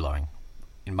mind-blowing.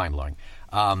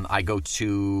 I go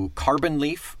to Carbon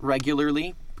Leaf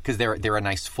regularly because they're a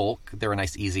nice folk. They're a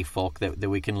nice, easy folk that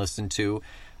we can listen to.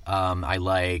 I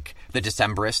like the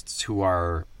Decemberists, who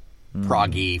are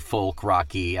proggy, folk,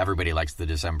 rocky. Everybody likes the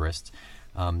Decemberists.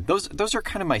 Those are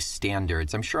kind of my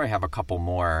standards. I'm sure I have a couple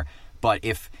more, but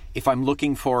if I'm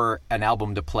looking for an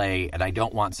album to play and I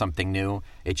don't want something new,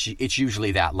 it's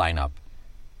usually that lineup.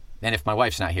 And if my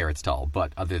wife's not here, it's Tull.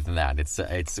 But other than that,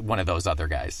 it's one of those other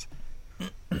guys.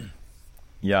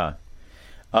 Yeah.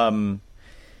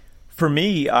 For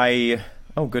me,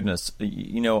 oh goodness,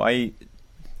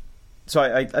 So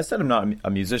I said I'm not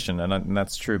a musician, and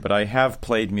that's true, but I have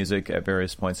played music at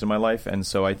various points in my life, and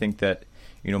so I think that,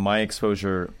 my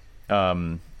exposure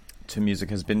to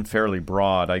music has been fairly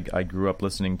broad. I grew up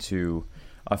listening to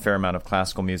a fair amount of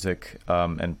classical music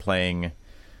and playing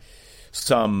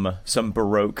some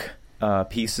Baroque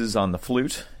pieces on the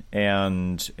flute,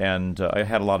 and I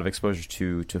had a lot of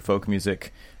exposure to folk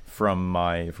music from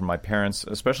my parents,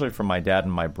 especially from my dad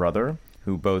and my brother,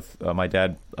 who both my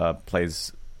dad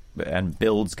plays and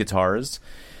builds guitars,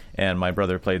 and my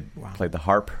brother played the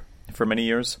harp for many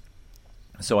years.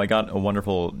 So I got a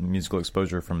wonderful musical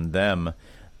exposure from them,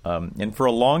 and for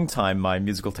a long time my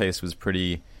musical taste was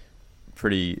pretty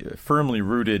firmly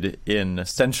rooted in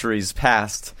centuries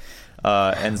past,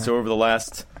 and so over the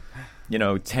last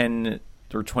 10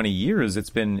 or 20 years, it's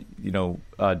been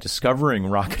discovering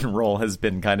rock and roll has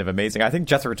been kind of amazing. I think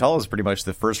Jethro Tull is pretty much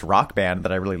the first rock band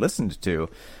that I really listened to.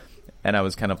 And I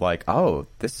was kind of like, oh,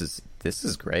 this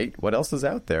is great. What else is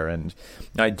out there? And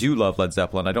I do love Led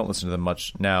Zeppelin. I don't listen to them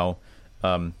much now.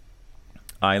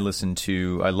 I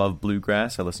love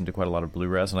bluegrass. I listen to quite a lot of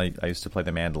bluegrass, and I used to play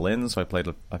the mandolin, so I played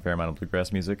a fair amount of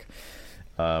bluegrass music.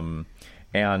 And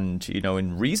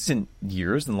in recent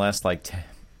years, in the last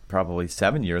probably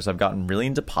 7 years, I've gotten really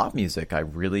into pop music. I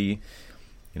really,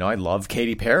 I love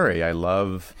Katy Perry. I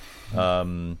love,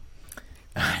 all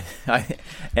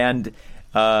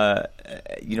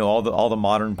the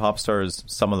modern pop stars,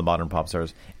 some of the modern pop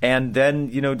stars, and then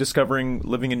discovering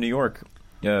living in New York,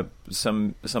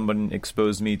 someone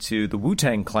exposed me to the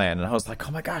Wu-Tang Clan, and I was like,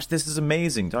 oh my gosh, this is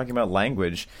amazing. Talking about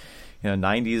language,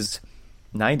 90s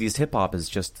hip hop is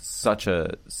just such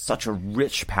a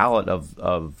rich palette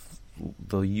of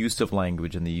the use of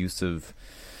language and the use of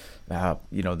a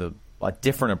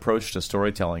different approach to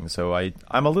storytelling. So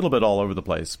I'm a little bit all over the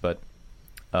place, but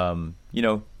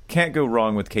can't go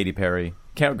wrong with Katy Perry.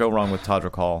 Can't go wrong with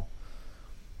Todrick Hall.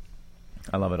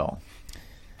 I love it all.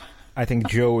 I think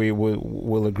Joey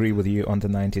will agree with you on the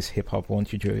 90s hip-hop,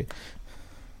 won't you, Joey?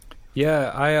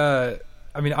 Yeah,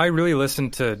 I really listen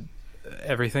to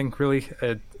everything, really.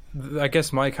 I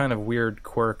guess my kind of weird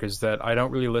quirk is that I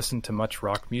don't really listen to much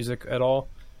rock music at all.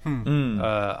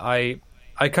 I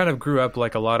kind of grew up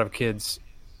like a lot of kids,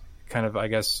 kind of, I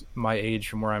guess, my age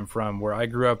from where I'm from, where I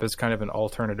grew up as kind of an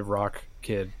alternative rock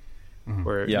kid. Mm-hmm.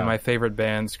 Where my favorite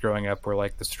bands growing up were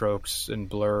like The Strokes and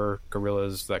Blur,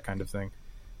 Gorillaz, that kind of thing.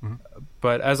 Mm-hmm.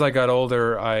 But as I got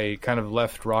older, I kind of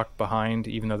left rock behind,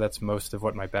 even though that's most of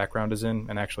what my background is in,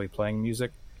 and actually playing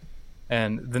music.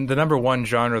 And the number one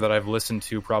genre that I've listened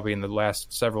to probably in the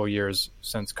last several years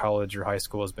since college or high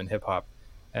school has been hip-hop.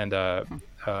 And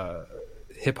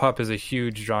hip-hop is a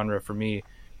huge genre for me.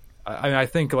 I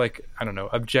think,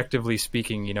 objectively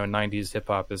speaking, 90s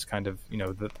hip-hop is kind of,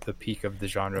 the peak of the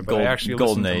genre. But I actually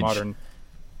listen to modern...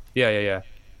 Yeah.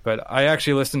 But I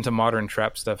actually listen to modern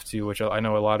trap stuff, too, which I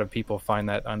know a lot of people find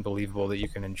that unbelievable that you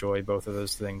can enjoy both of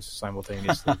those things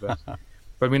simultaneously. But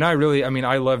I really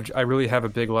have a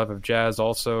big love of jazz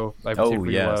also. I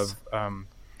particularly love...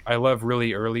 I love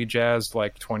really early jazz,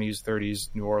 like 20s, 30s,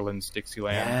 New Orleans,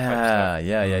 Dixieland type stuff.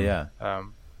 Yeah.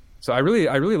 So I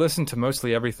really listen to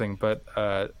mostly everything, but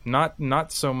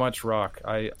not so much rock.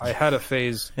 I had a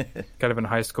phase kind of in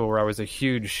high school where I was a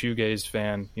huge shoegaze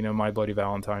fan, My Bloody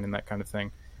Valentine and that kind of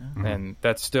thing. Mm-hmm. And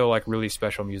that's still like really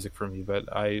special music for me. But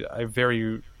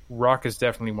rock is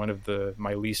definitely one of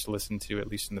my least listened to, at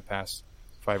least in the past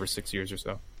 5 or 6 years or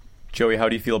so. Joey, how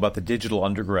do you feel about the Digital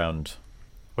Underground?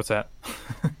 What's that?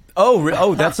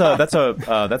 That's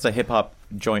a hip hop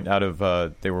joint out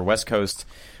of they were West Coast.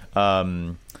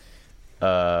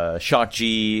 Shock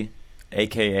G,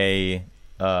 aka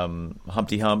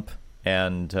Humpty Hump,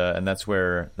 and that's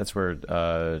where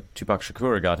Tupac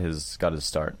Shakur got his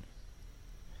start.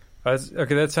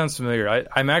 Okay, that sounds familiar.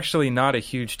 I'm actually not a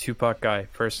huge Tupac guy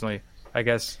personally. I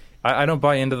guess I don't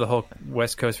buy into the whole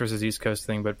West Coast versus East Coast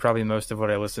thing, but probably most of what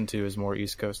I listen to is more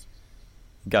East Coast.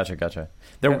 Gotcha.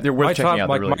 They're worth checking out.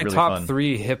 They're really, my really top fun.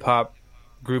 3 hip hop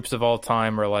groups of all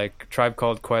time are like Tribe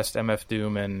Called Quest, MF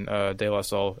Doom, and De La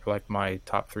Soul. Are like my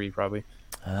top 3 probably.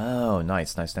 Oh,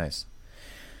 nice.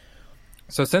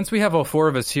 So since we have all 4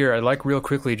 of us here, I'd like real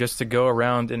quickly just to go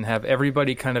around and have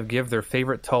everybody kind of give their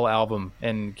favorite Tull album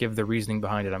and give the reasoning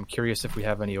behind it. I'm curious if we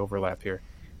have any overlap here.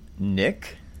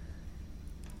 Nick?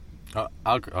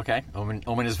 Okay.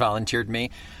 Omen has volunteered me.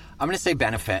 I'm going to say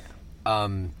Benefit.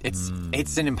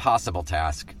 It's an impossible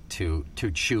task to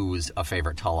choose a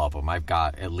favorite Tull album. I've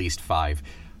got at least 5.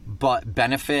 But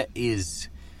Benefit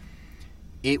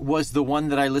it was the one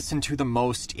that I listened to the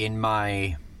most in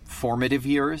my formative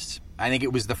years. I think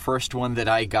it was the first one that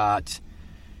I got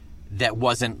that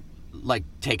wasn't like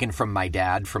taken from my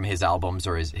dad from his albums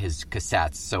or his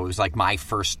cassettes. So it was like my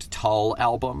first Tull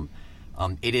album.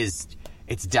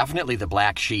 It's definitely the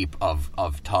black sheep of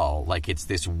Tull. Like it's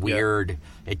this weird.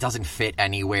 It doesn't fit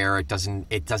anywhere. It doesn't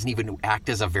even act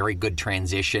as a very good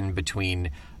transition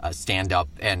between stand up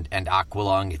and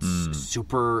Aqualung. It's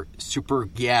super.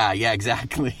 Yeah,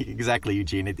 exactly,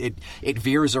 Eugene. It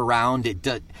veers around. It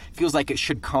feels like it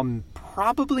should come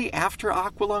probably after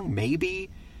Aqualung, maybe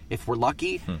if we're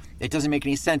lucky. It doesn't make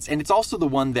any sense, and it's also the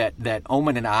one that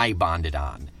Omen and I bonded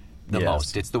on the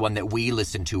most. It's the one that we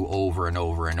listened to over and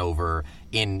over and over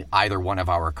in either one of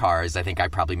our cars. I think I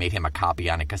probably made him a copy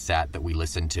on a cassette that we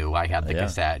listened to. I had the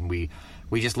cassette, and we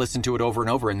just listened to it over and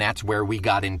over, and that's where we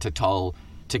got into Tull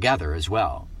together as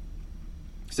well.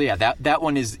 So yeah, that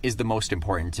one is the most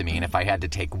important to me, and if I had to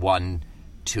take one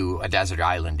to a desert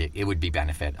island, it would be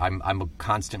Benefit. I'm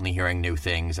constantly hearing new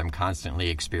things. I'm constantly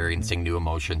experiencing new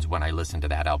emotions when I listen to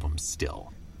that album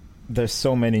still. There's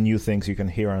so many new things you can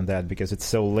hear on that because it's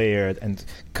so layered and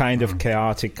kind of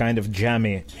chaotic, kind of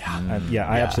jammy.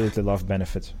 I absolutely love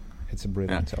Benefit. It's a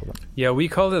brilliant album. Yeah, we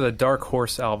called it a Dark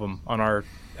Horse album on our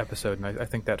episode, and I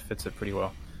think that fits it pretty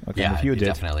well. Okay, if you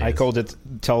did, I called it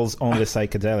Tull's only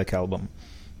psychedelic album.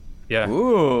 Yeah.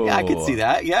 Ooh. Yeah, I could see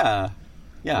that. Yeah.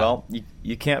 Well,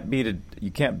 you can't beat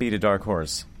a Dark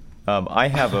Horse. I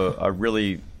have a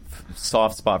really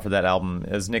soft spot for that album.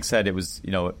 As Nick said, it was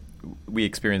we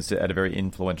experienced it at a very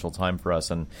influential time for us.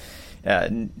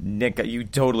 And Nick, you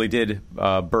totally did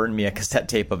burn me a cassette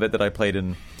tape of it that I played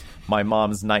in my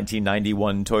mom's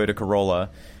 1991 Toyota Corolla,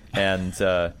 and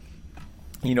the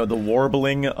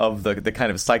warbling of the kind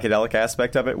of psychedelic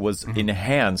aspect of it was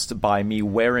enhanced by me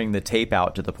wearing the tape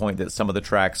out to the point that some of the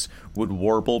tracks would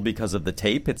warble because of the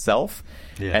tape itself.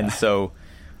 Yeah. And so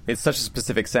it's such a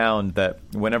specific sound that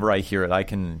whenever I hear it, I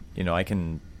can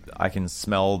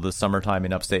smell the summertime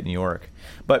in upstate New York.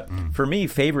 But for me,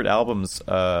 favorite albums,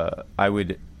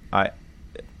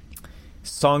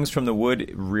 Songs from the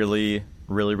Wood really,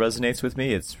 really resonates with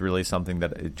me. It's really something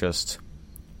that it just,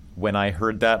 when I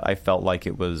heard that, I felt like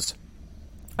it was,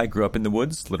 I grew up in the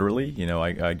woods, literally.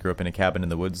 I grew up in a cabin in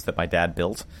the woods that my dad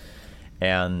built,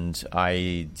 and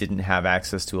I didn't have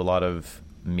access to a lot of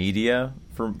media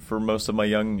for most of my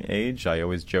young age. I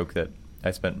always joke that I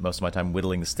spent most of my time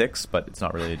whittling sticks, but it's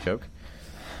not really a joke.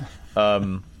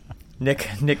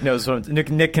 Nick knows what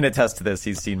Nick can attest to this.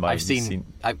 He's seen my.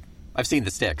 I've seen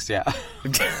the sticks. Yeah,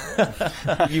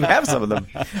 you have some of them.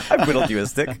 I've whittled you a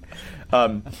stick.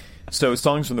 So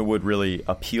Songs from the Wood really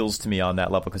appeals to me on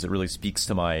that level because it really speaks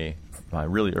to my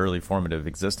really early formative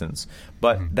existence.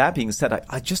 But that being said,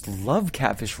 I just love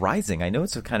Catfish Rising. I know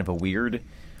it's a kind of a weird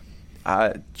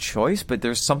choice, but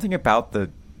there's something about the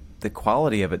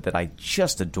quality of it that I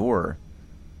just adore.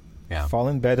 Yeah. Fall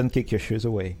in bed and kick your shoes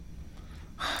away.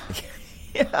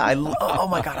 Yeah, oh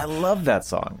my God, I love that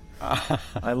song.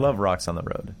 I love Rocks on the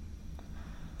Road.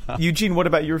 Eugene, what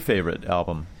about your favorite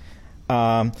album?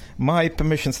 My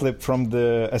permission slip from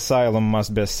the Asylum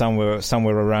must be somewhere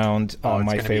around.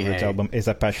 My favorite album is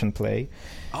A Passion Play.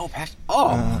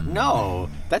 No,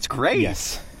 that's great.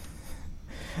 Yes.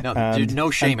 No, no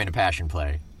shame in A Passion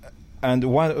Play. And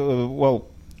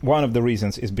one of the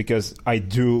reasons is because I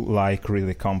do like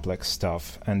really complex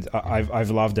stuff, and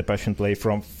I've loved The Passion Play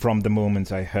from the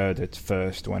moment I heard it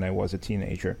first when I was a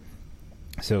teenager.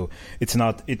 So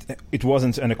it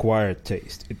wasn't an acquired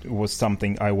taste. It was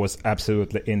something I was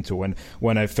absolutely into. And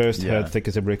when I first heard Thick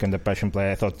as a Brick and The Passion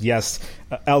Play, I thought, yes,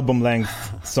 album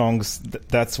length songs.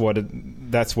 That's where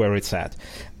it's at.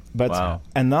 But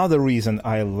another reason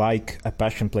I like A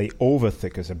Passion Play over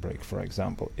Thick as a Brick, for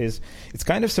example, is it's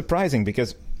kind of surprising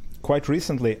because quite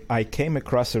recently, I came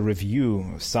across a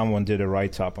review. Someone did a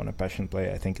write-up on A Passion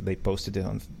Play. I think they posted it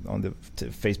on the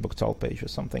Facebook Tall page or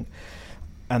something.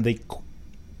 And they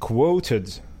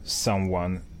quoted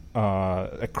someone,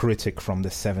 a critic from the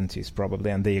 70s probably,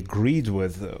 and they agreed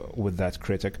with that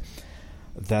critic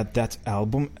that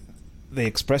album, they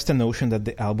expressed a notion that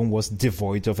the album was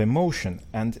devoid of emotion.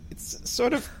 And it's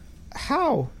sort of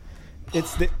how?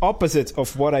 It's the opposite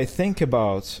of what I think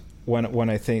about when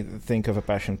I think of A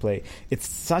Passion Play. It's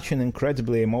such an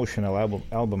incredibly emotional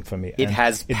album for me. It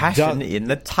has passion in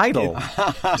the title.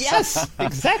 Yes,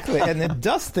 exactly, and it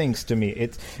does things to me.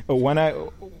 When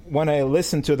I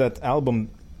listen to that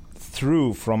album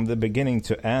through from the beginning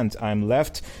to end, I'm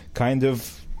left kind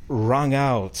of wrung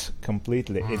out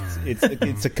completely.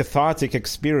 It's a cathartic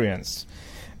experience.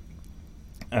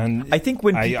 And I think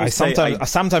when people I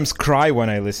sometimes cry when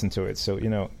I listen to it. So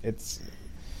it's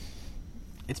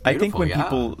I think when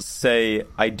people say,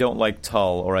 I don't like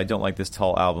Tull or I don't like this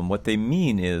Tull album, what they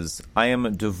mean is, I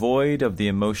am devoid of the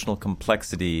emotional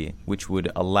complexity which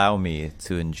would allow me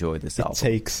to enjoy this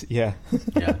album. Yeah.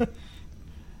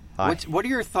 What are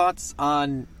your thoughts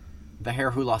on The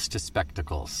Hare Who Lost His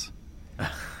Spectacles?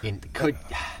 Could you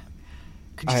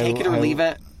take it or leave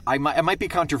it? It might be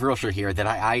controversial here that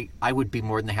I would be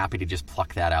more than happy to just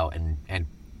pluck that out and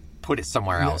put it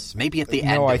somewhere else. Maybe at the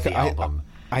end of the album.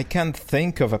 I can't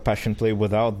think of A Passion Play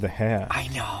without the Hare. I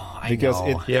know. Because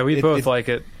we both like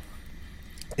it.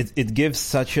 It gives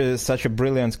such a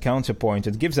brilliant counterpoint.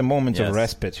 It gives a moment of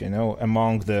respite,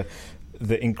 among the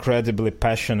incredibly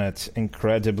passionate,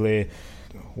 incredibly.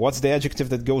 What's the adjective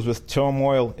that goes with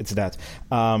turmoil? It's that.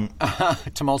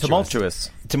 Tumultuous.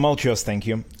 Tumultuous. Thank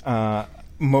you.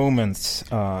 Moments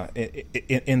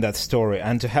in that story,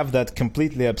 and to have that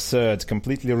completely absurd,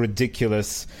 completely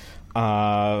ridiculous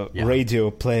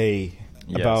radio play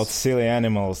about silly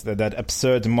animals, that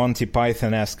absurd Monty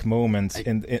Python-esque moment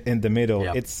in the middle.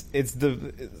 Yeah. It's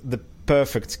the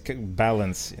perfect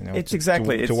balance. It's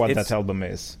exactly to what that album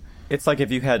is. It's like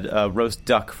if you had a roast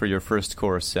duck for your first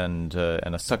course and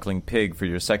a suckling pig for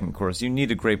your second course. You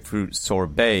need a grapefruit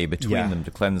sorbet between them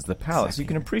to cleanse the palate, Exactly. so you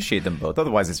can appreciate them both.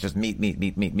 Otherwise, it's just meat.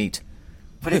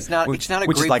 But it's not. Which, it's not a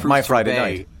which grapefruit is like my Friday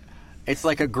sorbet. night. It's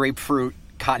like a grapefruit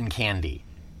cotton candy.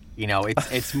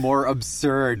 It's more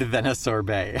absurd than a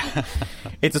sorbet.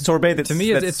 It's a sorbet that's, To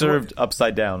me, that's it's served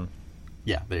upside down.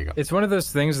 Yeah, there you go. It's one of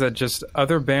those things that just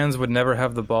other bands would never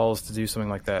have the balls to do something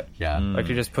like that. Yeah. Like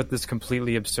you just put this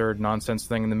completely absurd nonsense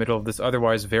thing in the middle of this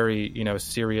otherwise very,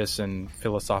 serious and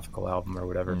philosophical album or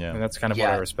whatever. Yeah. And that's kind of what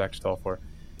I respect Tull for.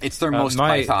 It's their most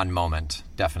Python moment,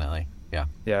 definitely. Yeah.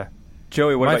 Yeah.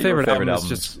 Joey, what My about your favorite album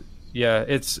albums? is just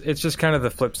it's just kind of the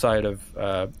flip side of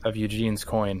Eugene's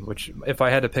coin, which if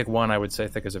I had to pick one, I would say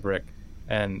Thick as a Brick.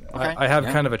 And I have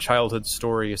kind of a childhood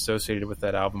story associated with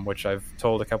that album, which I've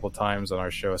told a couple of times on our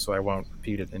show, so I won't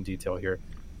repeat it in detail here.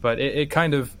 But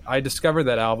I discovered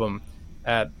that album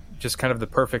at just kind of the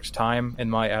perfect time in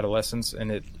my adolescence, and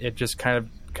it just kind of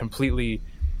completely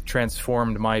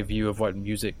transformed my view of what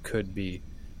music could be.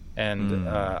 And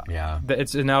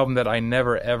it's an album that I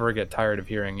never, ever get tired of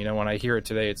hearing. When I hear it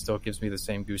today, it still gives me the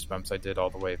same goosebumps I did all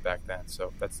the way back then.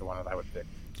 So that's the one that I would pick.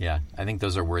 Yeah, I think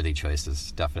those are worthy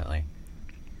choices, definitely.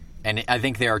 And I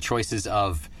think they are choices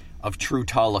of true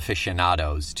Tull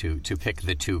aficionados to pick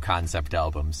the two concept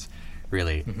albums.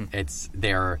 Really,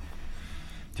 they're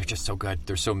just so good.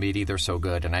 They're so meaty. They're so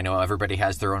good. And I know everybody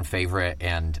has their own favorite.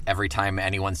 And every time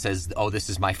anyone says, "Oh, this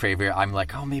is my favorite," I'm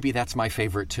like, "Oh, maybe that's my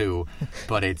favorite too."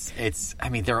 But it's. I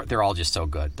mean, they're all just so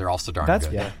good. They're all so darn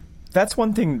good. Yeah. That's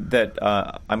one thing that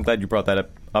I'm glad you brought that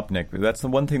up, Nick. That's the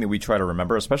one thing that we try to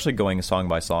remember, especially going song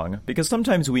by song, because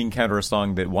sometimes we encounter a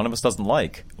song that one of us doesn't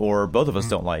like, or both of us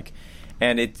don't like,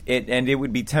 and it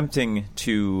would be tempting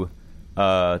to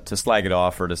slag it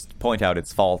off or to point out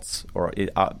its faults or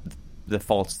the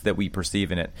faults that we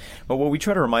perceive in it. But what we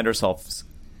try to remind ourselves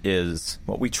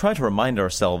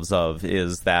of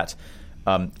is that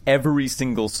every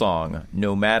single song,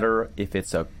 no matter if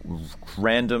it's a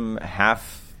random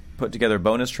half put together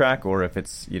bonus track or if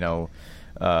it's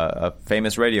a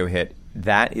famous radio hit,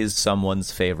 that is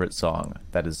someone's favorite song.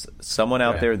 That is someone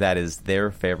out there, that is their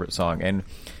favorite song. And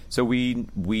so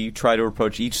we try to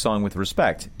approach each song with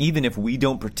respect. Even if we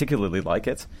don't particularly like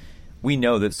it, we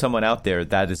know that someone out there,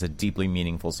 that is a deeply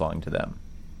meaningful song to them.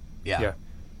 Yeah,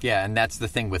 and that's the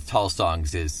thing with Tull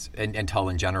songs and Tull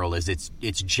in general is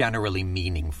it's generally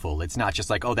meaningful. It's not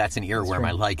just like, oh, that's an earworm,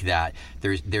 I like that.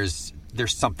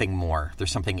 There's something more.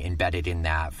 There's something embedded in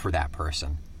that for that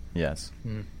person. Yes.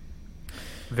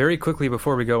 Very quickly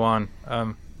before we go on,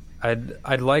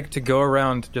 I'd like to go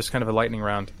around, just kind of a lightning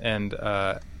round, and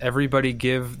everybody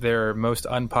give their most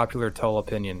unpopular Tull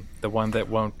opinion, the one that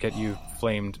won't get you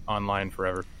flamed online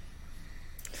forever.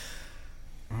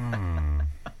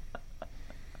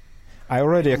 I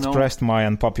already expressed my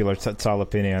unpopular Tull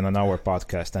opinion on our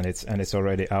podcast, and it's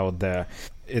already out there.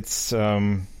 It's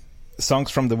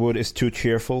Songs from the Wood is too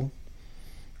cheerful.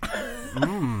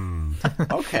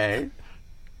 Okay.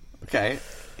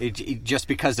 Just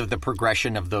because of the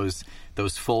progression of those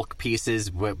folk pieces,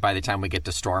 by the time we get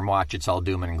to Stormwatch, it's all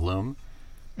doom and gloom.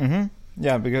 Mm-hmm.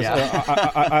 Yeah, because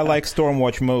I like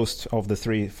Stormwatch most of the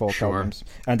 3 folk albums,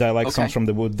 and I like Songs from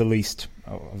the Wood the least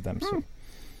of them. So.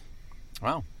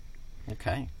 Wow.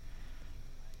 Okay.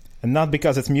 And not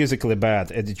because it's musically bad;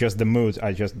 it's just the mood.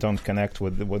 I just don't connect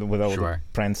with all the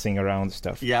prancing around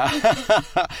stuff. Yeah,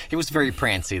 it was very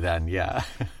prancy then. Yeah.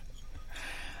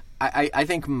 I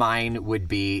think mine would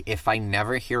be, if I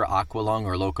never hear Aqualung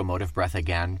or Locomotive Breath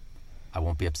again, I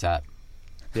won't be upset.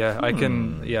 Yeah, I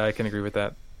can agree with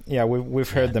that. Yeah,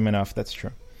 we've heard them enough. That's true.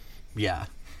 Yeah,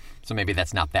 so maybe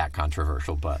that's not that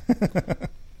controversial, but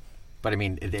but I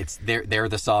mean, they're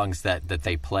the songs that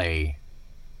they play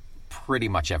pretty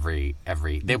much every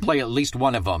they play at least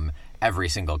one of them every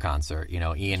single concert. You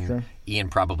know, Ian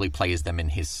probably plays them in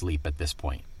his sleep at this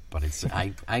point. But it's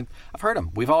I've heard them.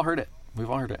 We've all heard it.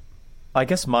 I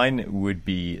guess mine would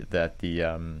be that the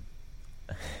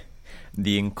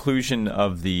inclusion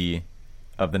of the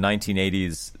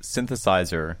 1980s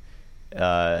synthesizer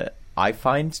I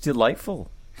find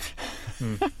delightful.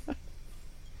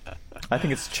 I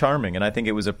think it's charming, and I think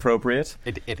it was appropriate.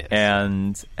 It is,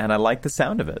 and I like the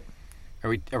sound of it. Are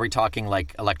we talking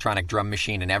like electronic drum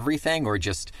machine and everything, or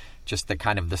just the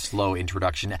kind of the slow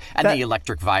introduction and the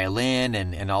electric violin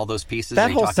and all those pieces?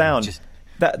 That whole sound.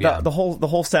 The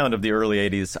whole sound of the early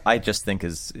 80s, I just think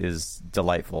is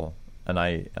delightful, and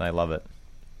I love it.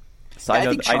 So I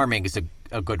think charming is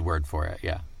a good word for it.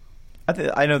 Yeah,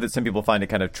 I know that some people find it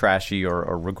kind of trashy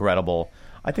or regrettable.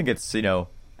 I think it's I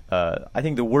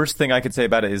think the worst thing I could say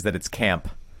about it is that it's camp.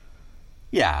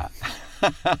 Yeah,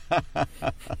 but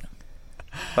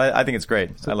I think it's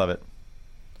great. I love it.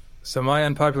 So my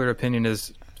unpopular opinion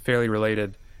is fairly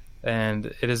related, and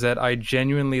it is that I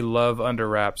genuinely love Under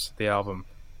Wraps, the album.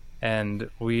 And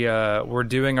we're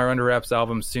doing our Under Wraps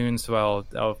album soon, so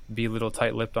I'll be a little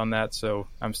tight-lipped on that. So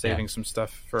I'm saving some stuff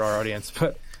for our audience,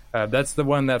 but that's the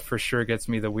one that for sure gets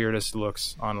me the weirdest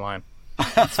looks online.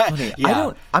 It's funny.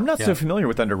 Yeah. I'm not so familiar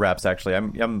with Under Wraps, actually.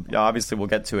 I'm obviously we'll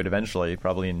get to it eventually,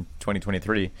 probably in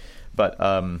 2023, but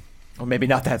or maybe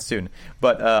not that soon.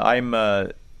 But I'm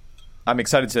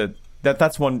excited to.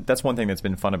 That's one thing that's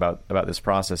been fun about this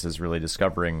process, is really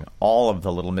discovering all of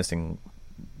the little missing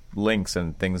links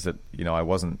and things that I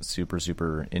wasn't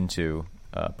super into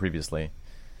previously.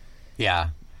 Yeah.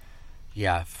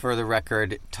 For the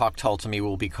record, Talk Tull to Me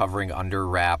will be covering Under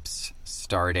Wraps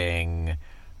starting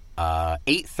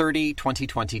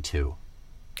 8/30/2022.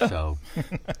 So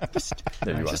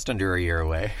just under a year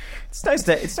away. It's nice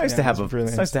to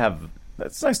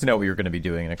know what you're going to be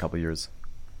doing in a couple of years.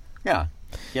 Yeah,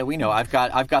 we know. I've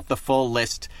got the full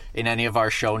list in any of our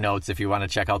show notes. If you want to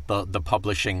check out the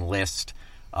publishing list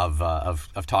of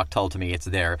Talk Tull to Me, it's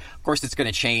there. Of course, it's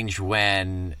going to change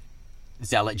when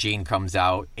Zealot Gene comes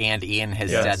out, and Ian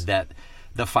has said that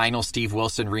the final Steve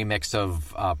Wilson remix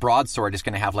of Broadsword is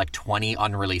going to have like 20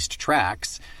 unreleased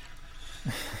tracks.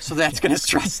 So that's going to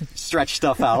stretch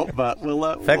stuff out, but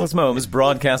we'll... Feckless Momes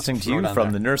broadcasting to you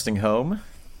from the nursing home.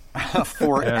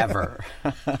 Forever.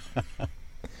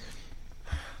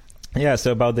 Yeah,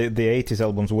 so about the 80s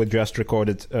albums, we just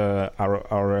recorded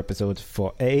our episode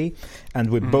for A, and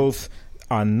we both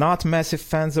are not massive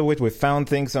fans of it. We found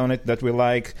things on it that we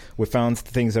like. We found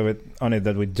things on it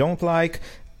that we don't like.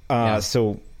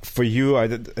 So for you, I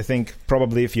think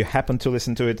probably if you happen to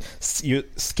listen to it, you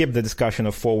skip the discussion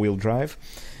of Four Wheel Drive,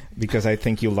 because I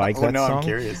think you like that song. I'm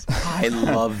curious. I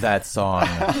love that song.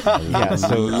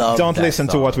 So don't listen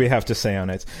to what we have to say on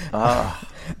it.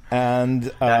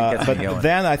 And but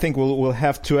then I think we'll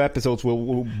have 2 episodes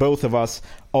where both of us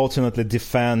alternately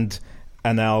defend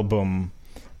an album.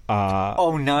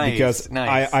 Nice! Because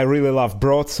nice. I really love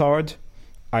Broadsword.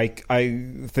 I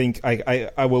think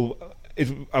I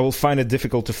will find it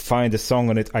difficult to find a song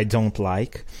on it I don't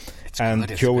like.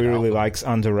 And Joey really likes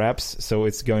Under Wraps, so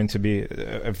it's going to be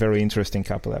a very interesting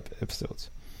couple episodes.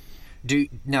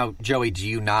 Now, Joey, do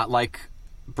you not like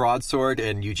Broadsword,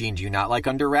 and Eugene, do you not like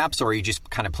Under Wraps, or are you just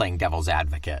kind of playing devil's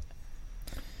advocate?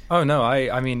 Oh no,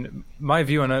 I mean my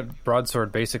view on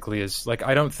Broadsword basically is like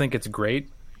I don't think it's great,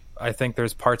 I think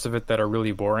there's parts of it that are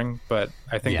really boring, but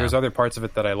I think there's other parts of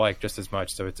it that I like just as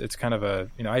much. So it's kind of a,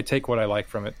 I take what I like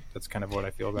from it. That's kind of what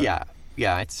I feel about it.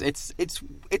 Yeah,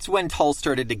 it's when Tull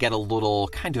started to get a little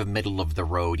kind of middle of the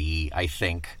roady, I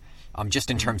think, just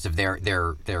in terms of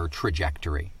their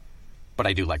trajectory. But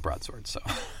I do like Broadsword, so.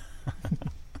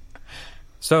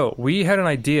 So we had an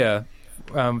idea.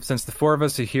 Since the four of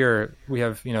us are here, we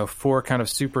have, four kind of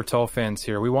super Tull fans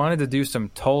here. We wanted to do some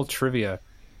Tull trivia.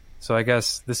 So I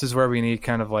guess this is where we need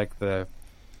kind of like the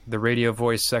radio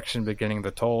voice section beginning,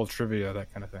 the Tull trivia,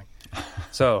 that kind of thing.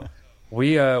 So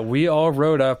we all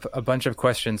wrote up a bunch of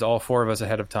questions, all four of us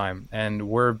ahead of time. And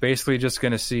we're basically just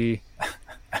going to see,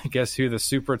 I guess, who the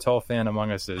super Tull fan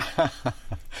among us is.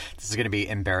 This is going to be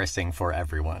embarrassing for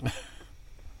everyone.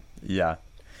 Yeah.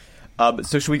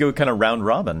 So should we go kind of round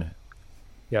robin?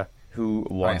 Yeah. Who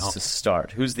wants to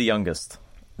start? Who's the youngest?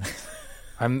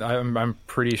 I'm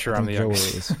pretty sure I'm the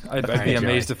youngest. I'd be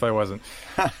amazed if I wasn't.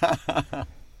 All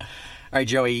right,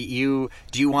 Joey,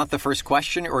 do you want the first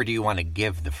question or do you want to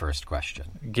give the first question?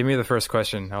 Give me the first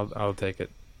question. I'll take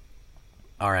it.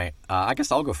 All right. I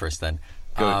guess I'll go first then.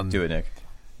 Go do it, Nick.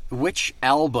 Which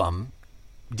album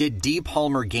did Dee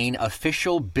Palmer gain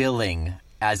official billing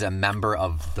as a member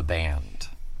of the band?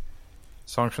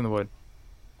 Songs from the Wood.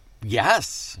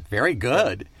 Yes, very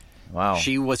good. Wow.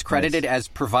 She was credited as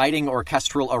providing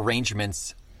orchestral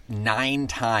arrangements 9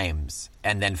 times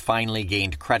and then finally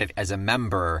gained credit as a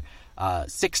member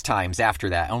 6 times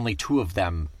after that. Only 2 of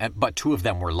them, but 2 of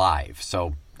them were live.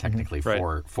 So technically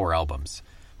 4 albums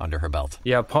under her belt.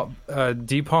 Yeah,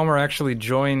 Dee Palmer actually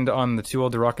joined on the Too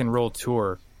Old to Rock and Roll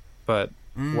tour, but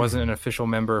wasn't an official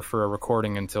member for a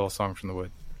recording until Songs from the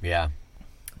Wood. Yeah.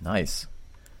 Nice.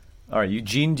 All right,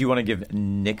 Eugene, do you want to give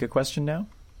Nick a question now?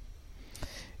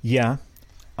 Yeah,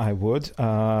 I would.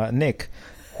 Nick,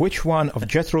 which one of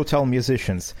Jethro Tull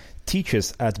musicians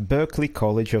teaches at Berklee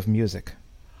College of Music?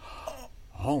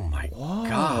 Oh my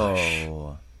gosh!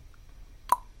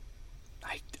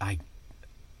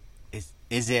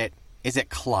 Is it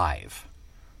Clive?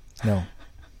 No.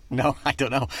 No, I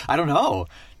don't know.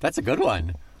 That's a good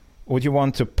one. Would you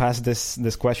want to pass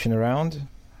this question around?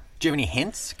 Do you have any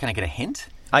hints? Can I get a hint?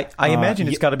 I imagine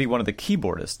it's got to be one of the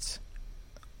keyboardists.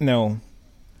 No.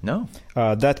 No?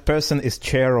 That person is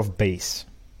chair of bass.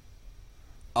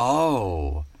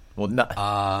 Oh. Well,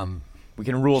 we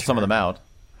can rule some of them out.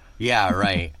 Yeah,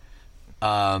 right.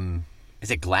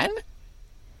 Is it Glenn?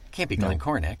 Can't be Glenn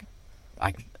Cornick.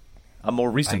 A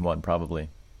more recent one, probably.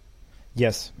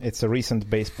 Yes, it's a recent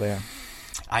bass player.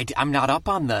 I'm not up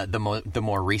on the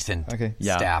more recent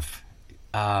staff.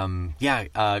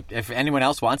 If anyone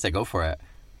else wants it, go for it.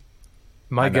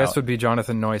 My guess would be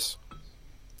Jonathan Noyce.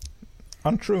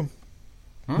 Untrue.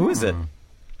 Who is it?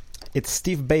 It's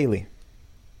Steve Bailey.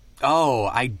 Oh,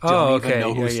 I don't even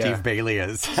know who Steve Bailey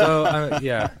is. So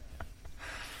yeah.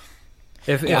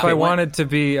 If I wanted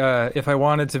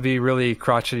to be really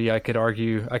crotchety, I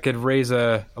could raise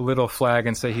a little flag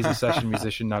and say he's a session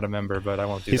musician, not a member, but I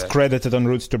won't do that. He's credited on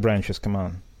Roots to Branches. Come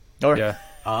on. Yeah.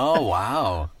 Oh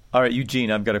wow. All right,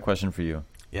 Eugene, I've got a question for you.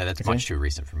 Yeah, that's much too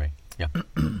recent for me. Yeah.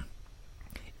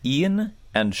 Ian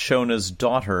and Shona's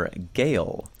daughter,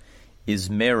 Gail, is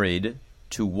married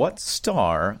to what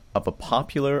star of a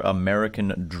popular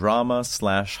American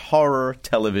drama/horror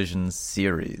television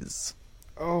series?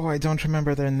 Oh, I don't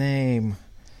remember their name.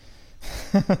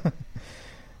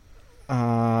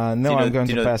 I'm going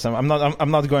to pass. I'm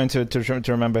not going to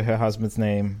remember her husband's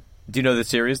name. Do you know the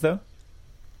series though?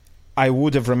 I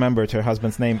would have remembered her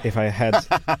husband's name if I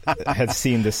had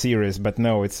seen the series, but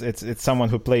no, it's someone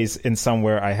who plays in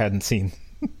somewhere I hadn't seen.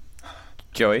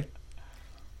 Joey?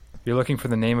 You're looking for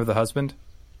the name of the husband?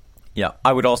 Yeah,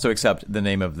 I would also accept the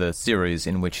name of the series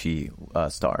in which he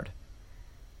starred.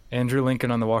 Andrew Lincoln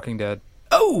on The Walking Dead.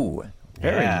 Oh,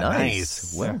 very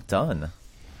nice. Well done.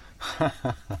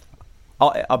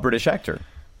 A British actor.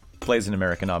 Plays an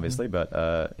American, obviously,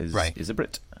 but is a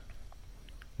Brit.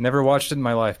 Never watched it in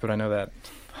my life, but I know that.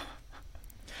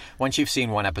 Once you've seen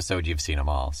one episode, you've seen them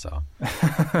all. So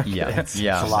it's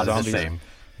a lot of the same.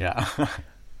 Yeah. All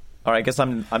right, I guess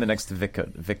I'm the next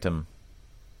victim.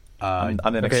 I'm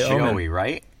the next Joey,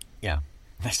 right? Yeah.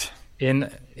 In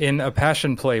a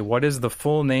passion play, what is the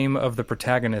full name of the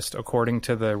protagonist according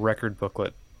to the record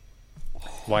booklet?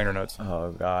 Liner notes.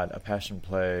 Oh God, a passion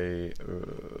play.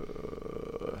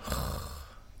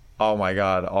 Oh my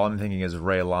God, all I'm thinking is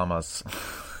Ray Lamas.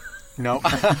 No,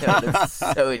 that's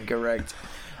so incorrect.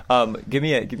 Give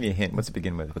me a hint. What's it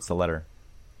begin with? What's the letter?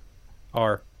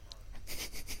 R.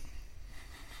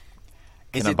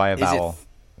 Can I buy a vowel?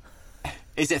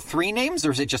 Is it 3 names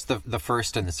or is it just the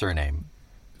first and the surname?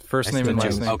 First name and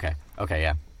last name. Okay,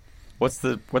 yeah. What's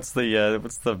the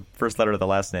first letter of the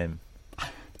last name?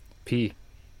 P.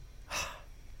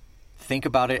 Think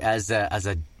about it as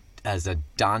a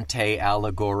Dante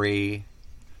allegory.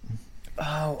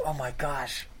 Oh my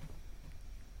gosh.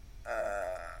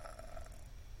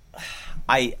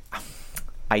 I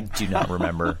do not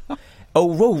remember.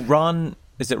 Ron.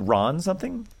 Is it Ron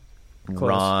something?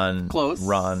 Close. Close.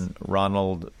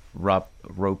 Ronald,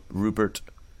 Rupert.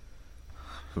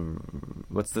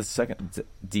 What's the second?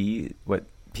 D. What?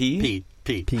 P.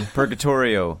 P.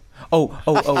 Purgatorio.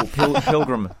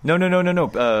 Pilgrim.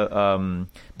 No.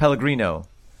 Pellegrino.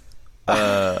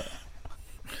 Yes,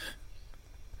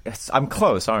 I'm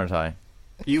close, aren't I?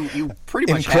 You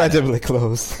pretty much incredibly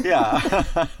close. Yeah.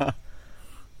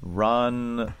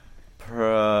 Ronald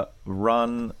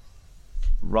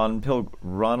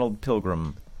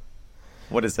Pilgrim.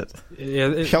 What is it?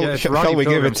 Shall we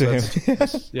give it to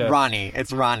him? Yeah. Ronnie.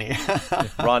 It's Ronnie.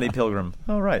 Ronnie Pilgrim.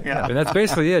 Oh, right. Yeah. And that's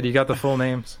basically it. You got the full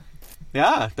names.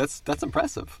 Yeah, that's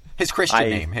impressive. His Christian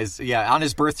name, on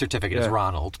his birth certificate is Yeah.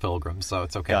 Ronald Pilgrim, so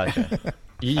it's okay. Gotcha.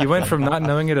 You went from not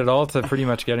knowing it at all to pretty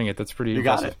much getting it. That's pretty You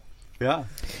got impressive. it. Yeah.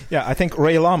 Yeah, I think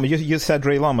Ray Lamas. You said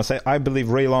Ray Lamas. I believe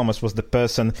Ray Lamas was the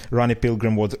person Ronnie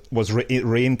Pilgrim was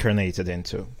reincarnated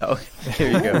into. Oh,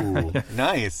 there you go. Ooh,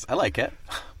 nice. I like it.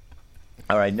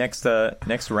 All right, next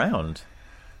round.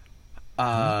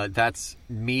 That's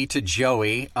me to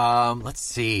Joey. Let's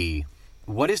see.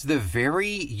 What is the very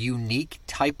unique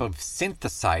type of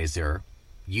synthesizer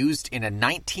used in a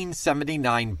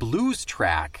 1979 blues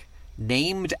track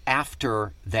named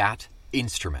after that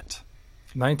instrument?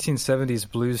 1970s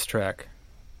blues track.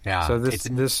 Yeah. So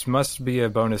this must be a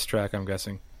bonus track, I'm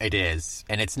guessing. It is.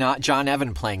 And it's not John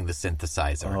Evan playing the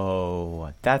synthesizer.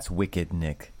 Oh, that's wicked,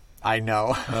 Nick. I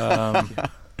know.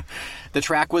 The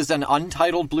track was an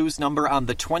untitled blues number on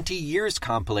the 20 Years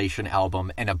compilation album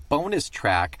and a bonus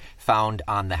track found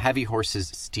on the Heavy Horses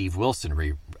Steve Wilson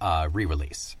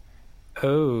re-release.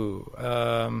 So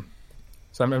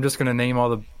I'm just going to name all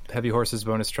the Heavy Horses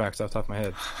bonus tracks off the top of my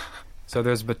head. So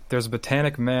there's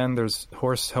Botanic Man, there's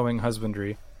Horse Hoeing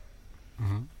Husbandry,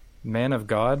 Man of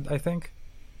God, I think.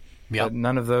 Yep. But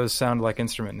none of those sound like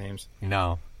instrument names.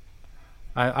 No.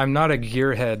 I'm not a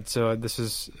gearhead, so this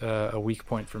is a weak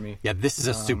point for me. Yeah, this is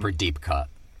a super deep cut.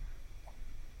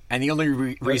 And the only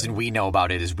reason we know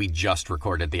about it is we just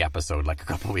recorded the episode like a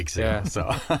couple weeks ago. Yeah.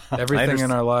 So Everything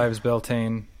in Our Lives,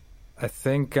 Beltane. I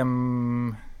think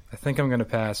I'm going to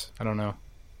pass. I don't know.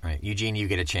 Right, Eugene, you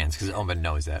get a chance because Omen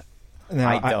knows it. No,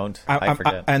 I don't. I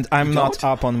forget. And I'm You not don't?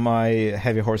 up on my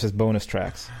Heavy Horses bonus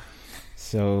tracks.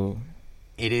 So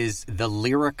It is the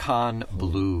Lyricon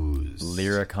Blues.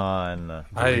 Lyricon.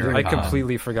 I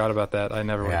completely forgot about that. I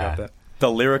never would have got that. The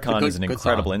Lyricon is an good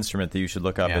incredible song. instrument that you should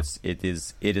look up. Yeah. It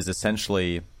is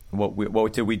essentially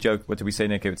what did we joke? What did we say,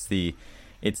 Nick? It's the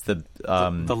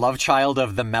the love child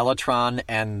of the mellotron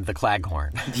and the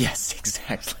claghorn. yes,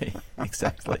 exactly.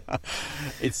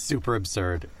 It's super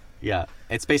absurd. Yeah,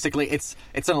 it's basically it's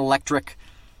an electric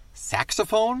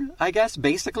saxophone, I guess.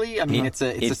 Basically, I mean, it's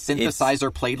a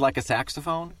synthesizer played like a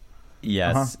saxophone.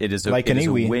 Yes, it is Like it an is a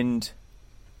Iwi. wind.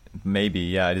 Maybe,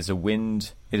 yeah. It is a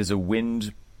wind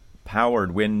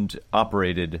powered, wind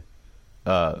operated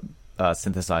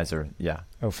synthesizer. Yeah,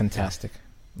 oh, fantastic.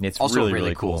 it's Also, really a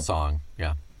really cool cool. song.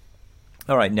 Yeah,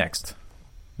 All right, next,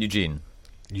 Eugene.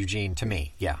 Eugene to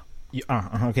me. Yeah.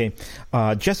 Okay.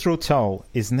 Jethro Tull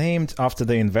is named after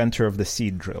the inventor of the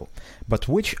seed drill. But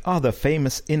which other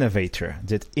famous innovator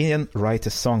did Ian write a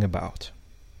song about?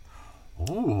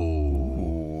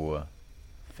 Ooh.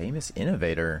 Famous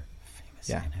innovator.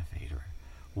 Yeah. Innovator.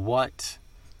 What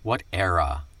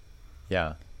era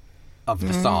Yeah. of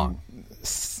the song?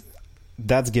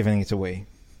 That's giving it away.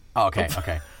 Oh,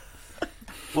 okay.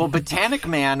 Well, Botanic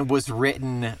Man was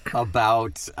written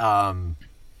about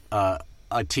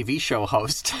a TV show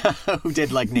host who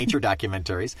did like nature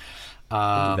documentaries.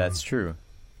 That's true.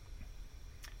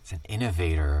 It's an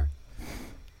innovator.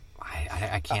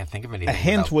 I can't think of anything. A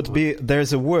hint about- would be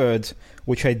there's a word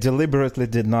which I deliberately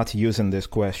did not use in this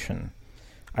question.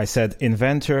 I said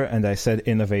inventor and I said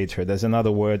innovator. There's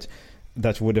another word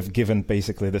that would have given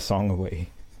basically the song away.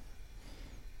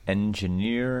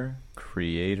 Engineer,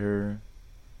 creator,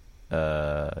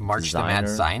 March designer. the Mad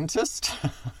Scientist.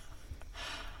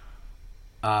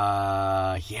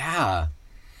 Yeah.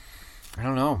 I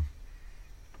don't know.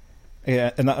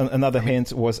 Yeah, another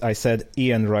hint was I said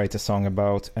Ian write a song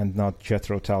about and not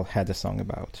Jethro Tull had a song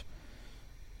about.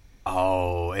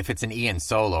 Oh, if it's an Ian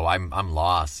solo, I'm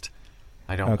lost.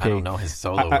 I don't know his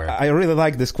solo work. I really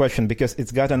like this question because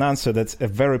it's got an answer that's a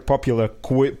very popular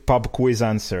pub quiz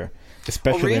answer.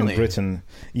 especially really? in Britain.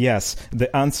 Yes,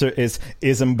 the answer is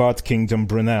Isambard Kingdom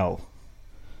Brunel.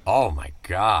 Oh my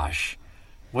gosh.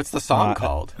 What's the song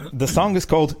called? The song is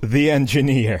called The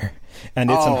Engineer, and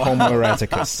it's on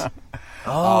Homoeroticus.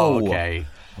 Oh, okay.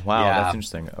 Wow, Yeah. that's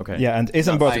interesting. Okay. Yeah, and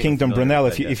Isambard I'm Kingdom familiar Brunel,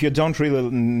 with that, if you don't really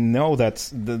know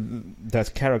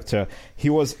that character, he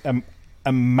was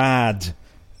a mad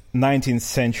 19th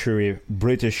century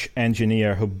British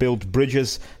engineer who built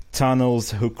bridges,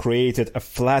 tunnels, who created a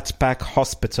flat pack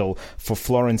hospital for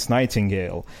Florence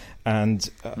Nightingale. And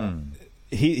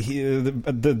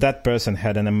that person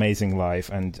had an amazing life,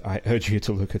 and I urge you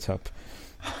to look it up.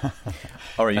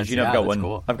 All right, Eugene, I've got one.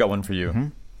 Cool. I've got one for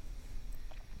you.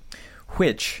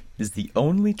 Which is the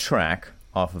only track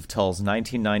off of Tull's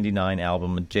 1999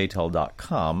 album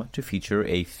JTull.com to feature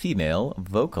a female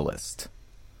vocalist?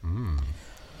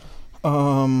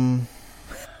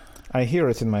 I hear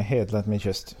it in my head. Let me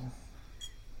just...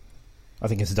 I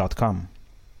think it's .com.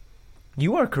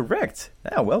 You are correct.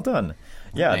 Yeah, well done.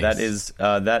 Yeah, Nice.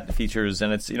 that features,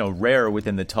 and it's rare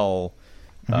within the Tull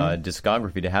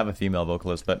discography to have a female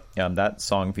vocalist, but that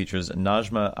song features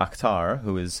Najma Akhtar,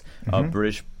 who is a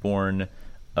British-born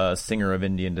singer of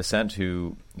Indian descent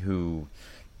who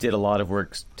did a lot of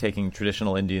work taking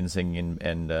traditional Indian singing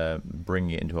and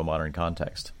bringing it into a modern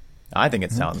context. I think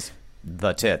it sounds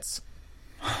the tits.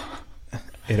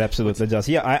 It absolutely does.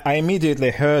 Yeah, I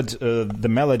immediately heard the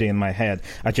melody in my head.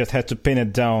 I just had to pin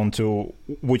it down to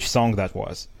which song that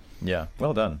was. Yeah,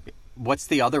 well done. What's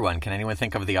the other one? Can anyone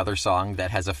think of the other song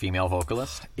that has a female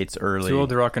vocalist? It's early. Too Old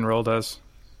to Rock and Roll does.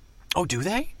 Oh, do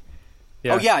they?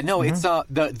 Yeah. Oh, yeah. No, it's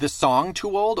the song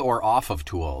Too Old or Off of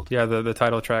Too Old? Yeah, the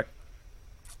title track.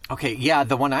 Okay, yeah,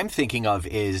 the one I'm thinking of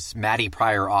is Maddie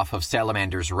Pryor off of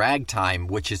Salamander's Ragtime,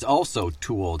 which is also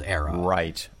Too Old era.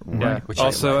 Right. Yeah. Which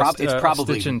Also, it's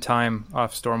probably Stitch in Time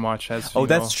off Stormwatch has. Oh, female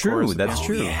that's true. chorus. That's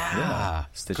true. Yeah.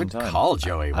 Stitch Good in Time. call,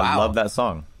 Joey. Wow. I love that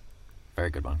song. Very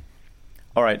good one.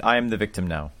 All right, I am the victim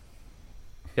now.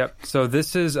 Yep. So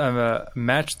this is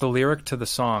match the lyric to the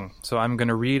song. So I'm going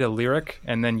to read a lyric,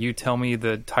 and then you tell me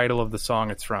the title of the song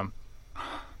it's from.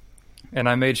 And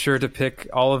I made sure to pick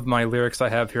all of my lyrics I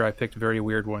have here. I picked very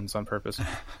weird ones on purpose.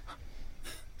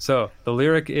 So the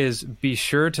lyric is, "Be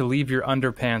sure to leave your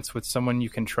underpants with someone you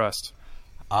can trust."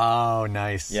 Oh,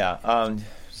 nice. Yeah.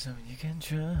 So you can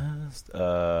trust.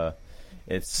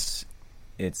 It's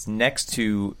next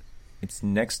to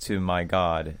My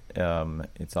God.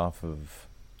 It's off of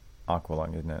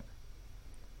Aqualung, isn't it?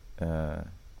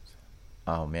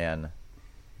 Oh man,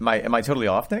 am I totally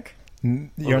off, Nick? You're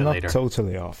bit not later.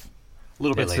 totally off. A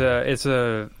little bit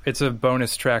later. It's a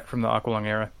bonus track from the Aqualung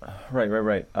era.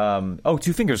 Right.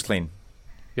 Two Fingers Clean.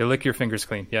 You lick your fingers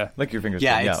clean. Yeah. Lick your fingers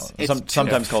Yeah, clean. it's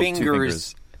Sometimes two called fingers. 2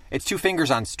 Fingers. It's 2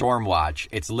 Fingers on Stormwatch.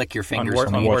 It's Lick Your Fingers on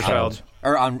Clean. War Child.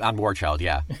 Or on Warchild,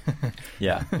 yeah.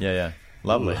 Yeah.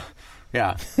 Lovely.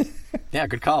 Yeah. Yeah,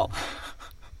 good call.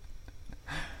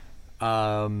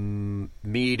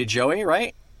 Me to Joey,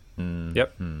 right?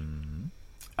 Yep.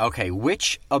 Okay,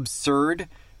 which absurd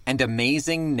and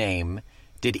amazing name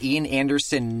did Ian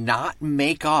Anderson not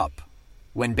make up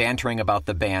when bantering about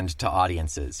the band to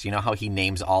audiences? You know how he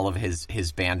names all of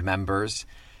his band members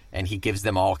and he gives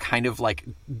them all kind of like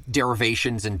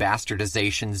derivations and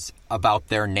bastardizations about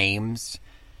their names?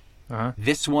 Uh-huh.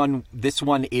 This one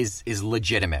is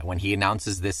legitimate. When he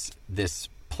announces this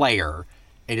player,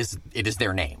 it is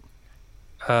their name.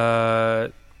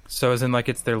 So as in like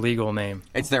it's their legal name.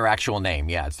 It's their actual name.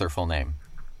 Yeah, it's their full name.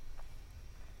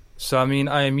 So I mean,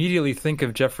 I immediately think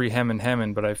of Jeffrey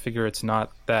Hammond, but I figure it's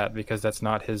not that because that's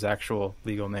not his actual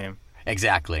legal name.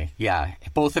 Exactly. Yeah.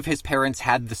 Both of his parents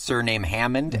had the surname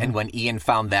Hammond, and when Ian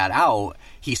found that out,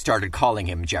 he started calling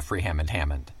him Jeffrey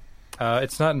Hammond.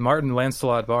 It's not Martin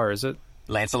Lancelot Barr, is it?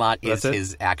 Lancelot is That's it?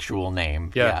 his actual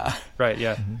name. Yeah. Right,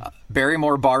 yeah.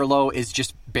 Barrymore Barlow is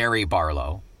just Barry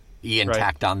Barlow. Ian Right.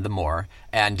 tacked on the more.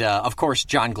 And, of course,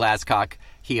 John Glascock,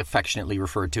 he affectionately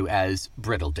referred to as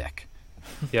Brittle Dick.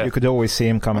 Yeah. You could always see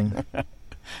him coming.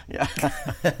 Yeah.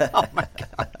 Oh, my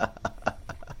God.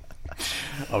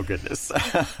 Oh, goodness. All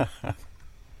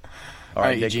All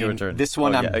right, Nick, your Eugene, turn. this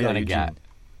one I'm going to Eugene. get.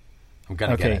 I'm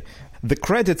going to get Okay. it. The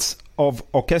credits of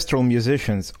orchestral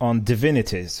musicians on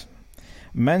Divinities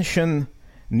mention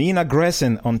Nina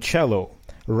Gressin on cello,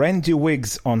 Randy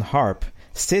Wiggs on harp,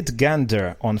 Sid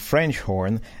Gander on French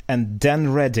horn, and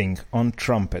Dan Redding on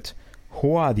trumpet.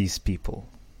 Who are these people?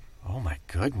 Oh, my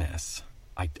goodness.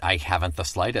 I haven't the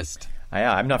slightest.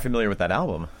 I'm not familiar with that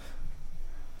album.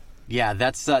 Yeah,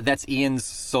 that's Ian's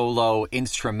solo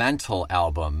instrumental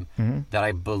album that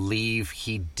I believe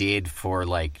he did for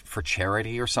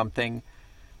charity or something.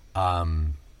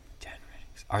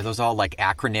 Are those all like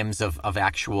acronyms of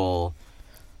actual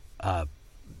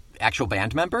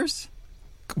band members?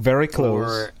 Very close.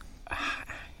 Or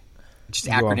just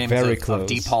You are acronyms very of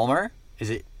D. close. Palmer?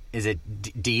 Is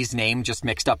it D's name just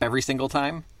mixed up every single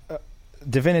time?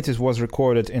 Divinities was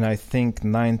recorded in, I think,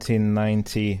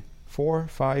 1994,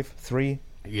 5, 3.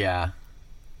 Yeah.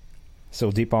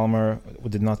 So D. Palmer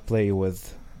did not play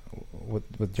with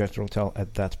Jethro Tull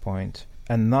at that point.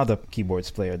 Another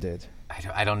keyboards player did.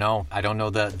 I don't know. I don't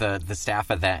know the staff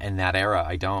of that in that era.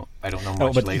 I don't know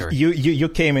much but later. you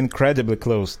came incredibly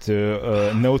close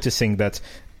to noticing that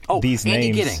these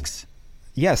Andy names. Giddings.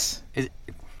 Yes,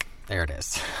 There it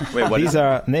is. Wait, what? these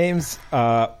are names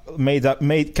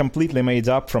completely made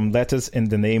up from letters in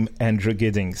the name Andrew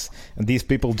Giddings, and these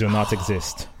people do not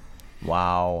exist.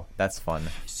 Wow, that's fun.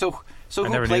 So who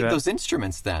never knew played that. those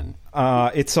instruments then?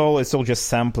 It's all just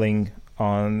sampling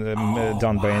on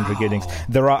done by Andrew Giddings.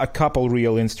 There are a couple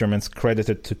real instruments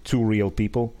credited to 2 real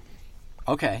people.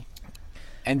 Okay.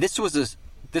 And this was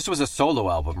a solo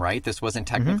album, right? This wasn't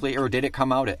technically, or did it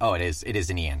come out? It is. It is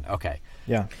in Ian. Okay.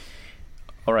 Yeah.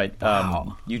 All right,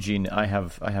 Wow. Eugene, I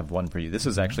have one for you. This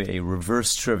is actually a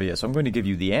reverse trivia, so I'm going to give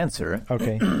you the answer,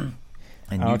 Okay. and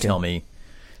you Okay. tell me.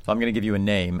 So I'm going to give you a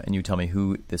name, and you tell me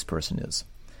who this person is.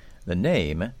 The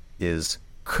name is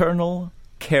Colonel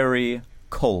Kerry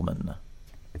Coleman.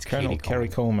 It's Colonel Katie Kerry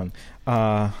Coleman.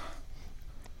 Coleman.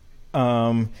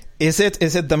 Is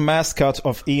it the mascot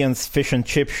of Ian's fish and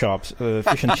chip shop,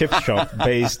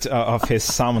 based off his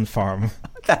salmon farm?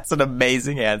 That's an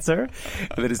amazing answer.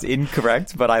 That is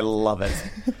incorrect, but I love it.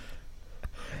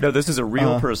 No, this is a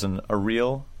real person. A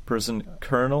real person.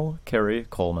 Colonel Kerry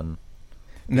Coleman.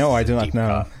 No, I do not Deep know.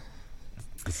 cut.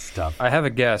 This stuff. I have a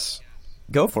guess.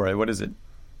 Go for it. What is it?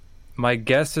 My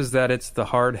guess is that it's the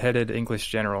hard-headed English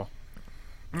general.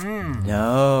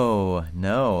 No.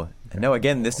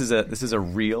 Again, this is a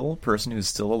real person who's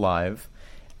still alive,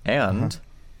 and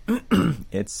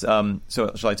it's So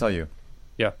shall I tell you?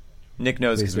 Yeah. Nick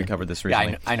knows because we Please do. covered this Yeah,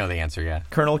 recently. I know the answer. Yeah.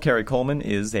 Colonel Kerry Coleman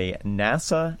is a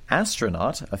NASA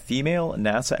astronaut, a female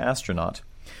NASA astronaut,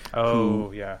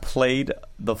 Oh, yeah. played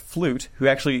the flute, who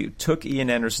actually took Ian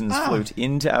Anderson's flute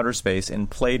into outer space and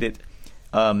played it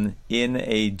in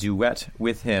a duet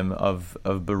with him of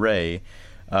Beret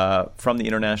from the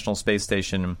International Space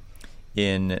Station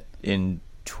in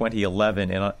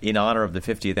 2011 in honor of the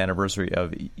 50th anniversary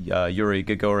of Yuri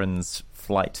Gagarin's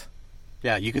flight.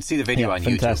 Yeah, you could see the video Yeah, on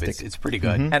fantastic. YouTube. It's pretty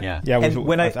good. Mhm. And- Yeah. Yeah, And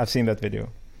when I've seen that video.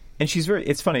 And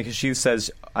it's funny because she says,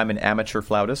 I'm an amateur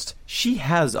flautist. She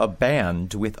has a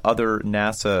band with other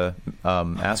NASA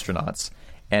astronauts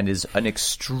and is an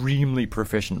extremely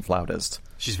proficient flautist.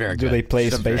 She's very Do good. they play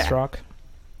She's a- space yeah. rock?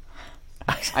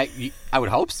 I would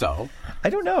hope so. I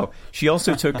don't know. She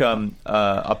also took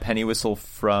a penny whistle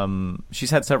from... She's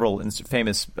had several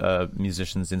famous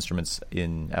musicians' instruments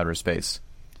in outer space.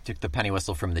 Took the penny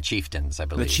whistle from the Chieftains, I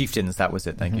believe. The Chieftains, that was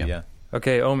it. Thank you, yeah.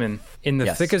 Okay, Omen. In the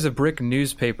Yes. Thick as a Brick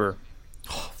newspaper,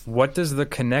 what does the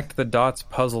Connect the Dots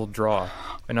puzzle draw?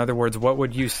 In other words, what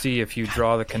would you see if you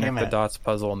draw the Connect the it. Dots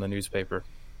puzzle in the newspaper?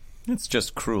 It's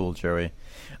just cruel, Jerry.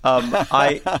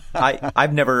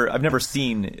 I've never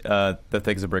seen the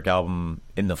Thick as a Brick album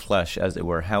in the flesh, as it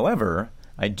were. However,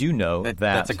 I do know that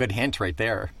That's a good hint right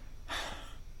there.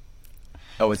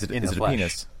 Oh, is it in is the it a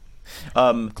flesh.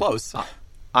 penis? Close.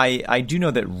 I do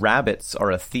know that rabbits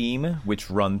are a theme which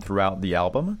run throughout the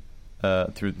album,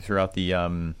 throughout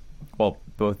the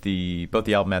both the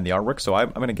album and the artwork. So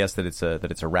I'm going to guess that it's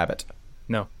a rabbit.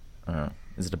 No.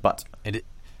 Is it a butt?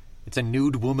 It's a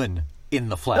nude woman in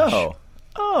the flesh.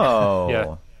 Oh,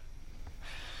 Yeah.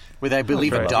 With, I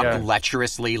believe, That's a right, duck yeah.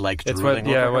 lecherously, like, It's drooling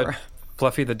what over her.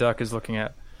 Fluffy the Duck is looking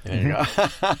at. There you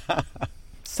go.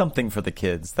 Something for the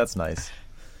kids. That's nice.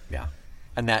 Yeah.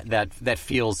 And that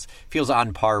feels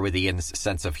on par with Ian's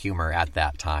sense of humor at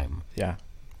that time. Yeah.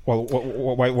 Well,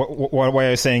 why are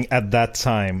you saying at that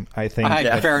time? I think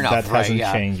Fair enough, that right, hasn't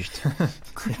yeah. changed.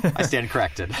 I stand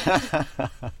corrected.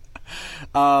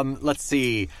 Let's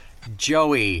see.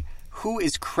 Joey, who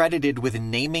is credited with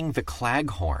naming the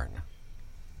Claghorn?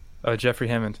 Jeffrey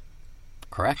Hammond.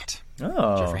 Correct.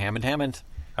 Oh, Jeffrey Hammond.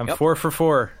 I'm Yep. 4 for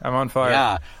 4. I'm on fire.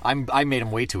 Yeah, I made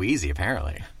him way too easy,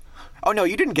 apparently. Oh, no,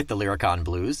 you didn't get the Lyricon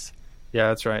Blues. Yeah,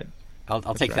 that's right. I'll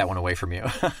take that one away from you.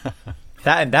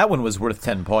 that one was worth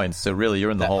 10 points. So really, you're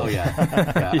in the hole. Oh,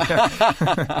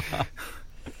 yeah.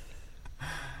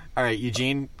 All right,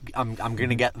 Eugene, I'm going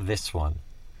to get this one.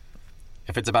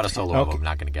 If it's about a solo album, I'm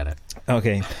not going to get it.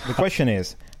 Okay. The question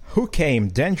is, who came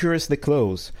dangerously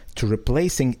close to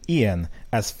replacing Ian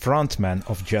as frontman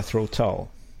of Jethro Tull?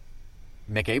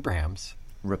 Mick Abrahams.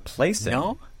 Replacing.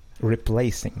 No?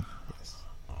 Replacing.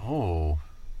 Oh.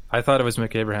 I thought it was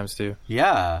Mick Abrahams too.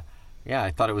 Yeah,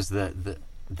 I thought it was the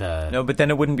No, but then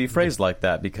it wouldn't be phrased like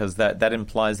that, because that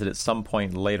implies that at some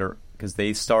point later, because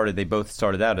they both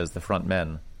started out as the front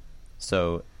men,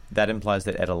 so that implies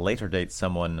that at a later date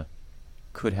someone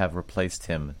could have replaced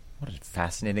him. What a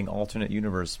fascinating alternate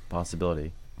universe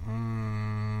possibility.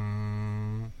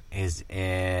 Is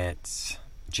it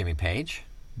Jimmy Page?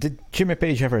 Did Jimmy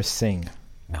Page ever sing?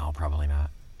 No, probably not.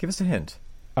 Give us a hint.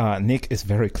 Nick is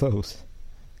very close.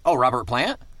 Oh, Robert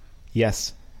Plant?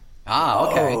 Yes. Ah,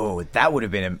 okay. Oh, that would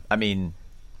have been. I mean,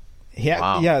 Yeah,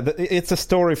 wow. yeah. It's a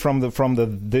story from the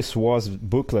This Was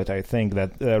booklet, I think,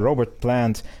 that Robert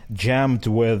Plant jammed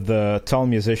with Tull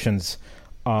musicians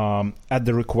at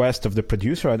the request of the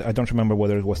producer. I don't remember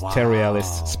whether it was Terry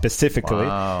Ellis specifically.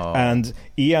 Wow. And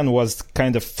Ian was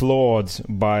kind of floored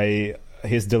by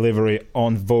his delivery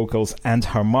on vocals and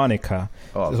harmonica.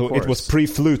 Oh, of so it was course.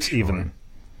 pre-flute even.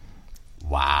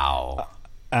 Wow.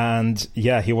 And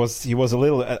yeah, he was a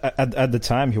little at the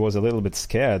time he was a little bit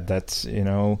scared that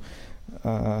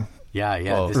Yeah.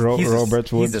 well, this- Robert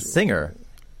he's would a singer.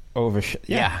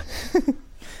 yeah.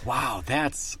 Wow,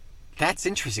 that's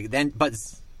interesting. Then, but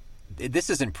this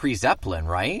isn't pre-Zeppelin,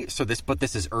 right? So this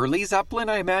is early Zeppelin,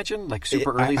 I imagine, like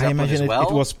super early I Zeppelin imagine as well.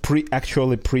 it was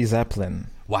pre-Zeppelin.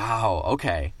 Wow.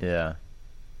 Okay. Yeah.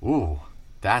 Ooh,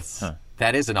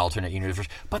 that is an alternate universe.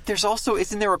 But there's also,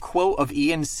 isn't there a quote of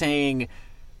Ian saying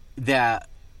that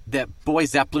Boy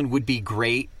Zeppelin would be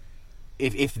great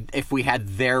if we had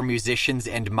their musicians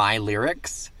and my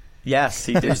lyrics? Yes,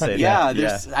 he did say Yeah,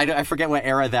 that. I forget what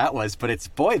era that was, but it's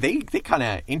they kind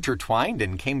of intertwined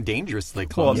and came dangerously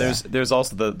Well, close. there's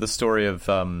also the story of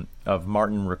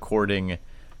Martin recording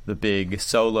the big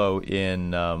solo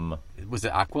in Was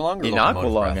it Aqualung? Or in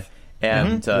Locomotive Aqualung, Breath?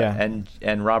 and Yeah.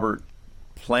 and Robert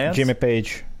Plant Jimmy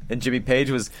Page and Jimmy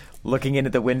Page was looking in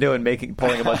at the window and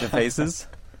pulling a bunch of faces.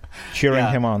 cheering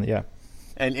Yeah. him on. Yeah.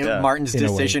 And Yeah. Martin's In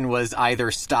a way. decision was either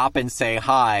stop and say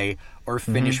hi or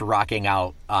finish rocking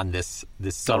out on this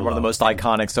solo. One of the most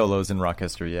iconic solos in rock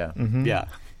history. Yeah. Yeah.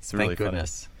 It's really Thank funny.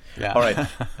 goodness. Yeah. All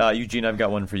right, Eugene, I've got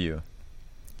one for you.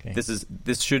 Okay.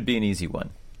 This should be an easy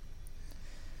one.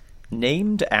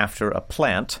 Named after a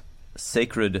plant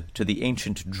sacred to the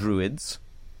ancient Druids,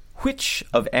 which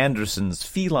of Anderson's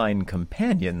feline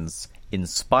companions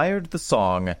inspired the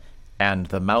song "And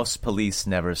the Mouse Police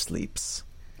Never Sleeps"?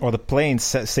 Or the plane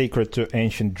sacred to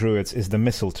ancient druids is the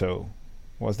mistletoe.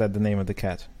 Was that the name of the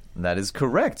cat? That is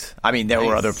correct. I mean, there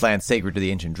were Nice. other plants sacred to the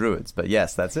ancient Druids, but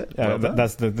yes, that's it. Well done.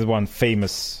 That's the one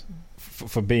famous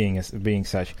for being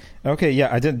such. Okay, yeah,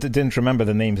 I didn't remember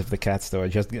the names of the cats though. I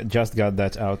just got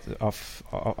that out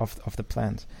of the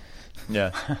plant.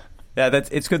 Yeah, yeah.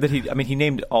 It's good that he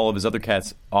named all of his other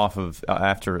cats off of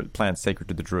after plants sacred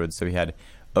to the Druids. So he had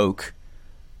Oak,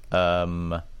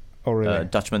 Oh, really?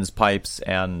 Dutchman's pipes,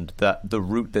 and the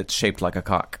root that's shaped like a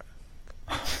cock.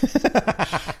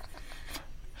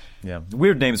 Yeah,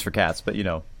 weird names for cats, but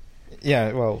Yeah,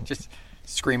 well, Just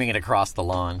screaming it across the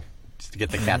lawn just to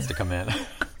get the cats to come in.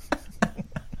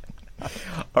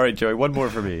 All right, Joey, one more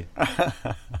for me.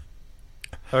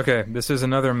 Okay, this is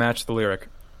another match the lyric.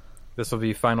 This will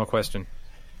be final question.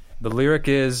 The lyric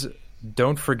is,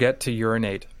 "Don't forget to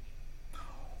urinate."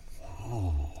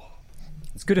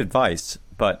 It's good advice,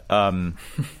 but I'm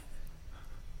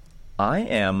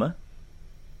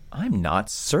not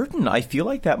certain. I feel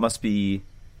like that must be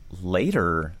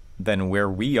later than where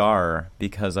we are,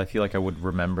 because I feel like I would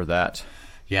remember that.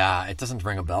 Yeah, it doesn't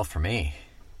ring a bell for me.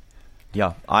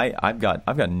 Yeah, I've got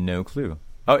no clue.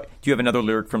 Oh, do you have another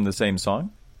lyric from the same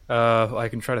song? I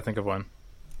can try to think of one.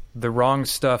 "The wrong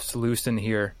stuff's loose in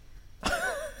here."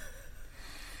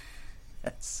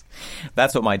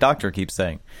 That's what my doctor keeps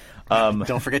saying.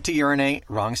 Don't forget to urinate.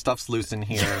 Wrong stuff's loose in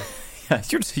here.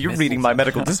 You're reading my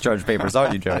medical discharge papers,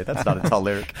 aren't you, Joey? That's not a tall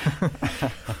lyric.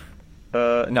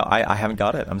 No, I haven't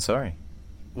got it. I'm sorry.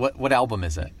 What album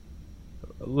is it?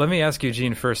 Let me ask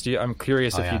Eugene first. I'm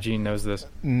curious if yeah. Eugene knows this.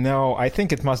 no, I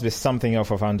think it must be something off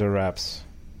of Under Wraps.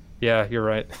 Yeah, you're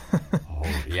right. Oh,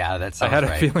 yeah, that I sounds had a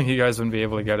right. feeling you guys wouldn't be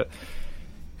able to get it.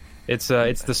 It's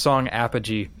the song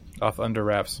 "Apogee" off Under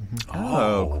Wraps.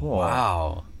 Oh, cool.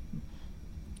 Wow.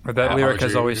 But that lyric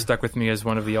has Apogee. always stuck with me as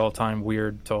one of the all-time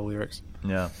weird Tull lyrics.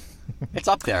 Yeah. It's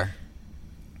up there.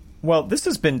 Well, this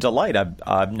has been delight.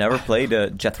 I've never played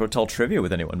Jethro Tull trivia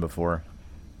with anyone before.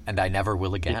 And I never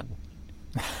will again.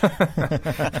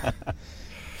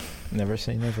 Never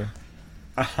say never.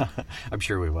 I'm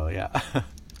sure we will, yeah.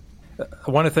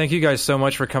 I want to thank you guys so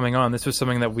much for coming on. This was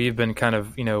something that we've been kind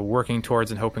of, working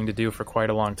towards and hoping to do for quite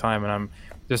a long time. And I'm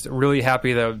just really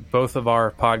happy that both of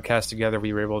our podcasts together,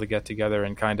 we were able to get together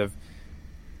and kind of,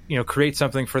 create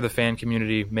something for the fan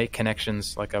community, make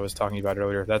connections, like I was talking about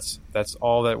earlier. That's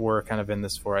all that we're kind of in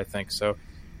this for, I think. So,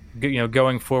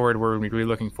 going forward, we're really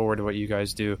looking forward to what you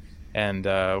guys do, and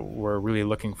we're really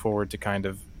looking forward to kind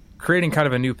of creating kind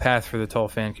of a new path for the Tull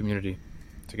fan community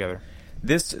together.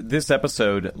 This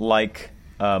episode, like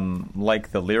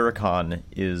the Lyricon,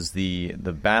 is the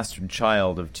bastard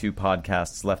child of two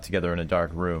podcasts left together in a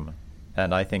dark room,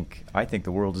 and I think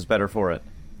the world is better for it.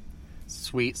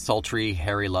 Sweet, sultry,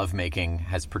 hairy lovemaking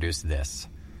has produced this.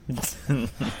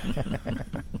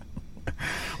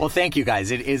 Well, thank you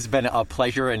guys. It has been a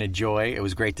pleasure and a joy. It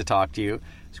was great to talk to you.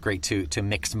 It's great to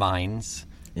mix minds.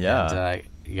 Yeah.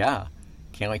 And,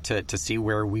 can't wait to see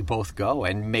where we both go,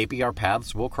 and maybe our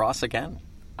paths will cross again.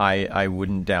 I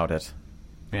wouldn't doubt it.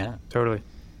 Yeah, totally.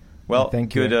 Well,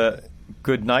 thank you.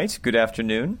 Good night, good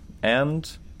afternoon,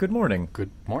 and good morning.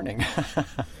 Good morning.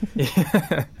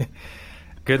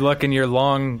 Good luck in your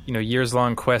long,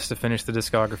 years-long quest to finish the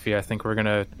discography. I think we're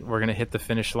gonna hit the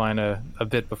finish line a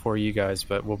bit before you guys,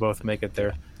 but we'll both make it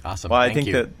there. Awesome. Well, Thank I think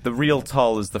you. that the real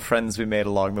Tull is the friends we made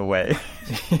along the way.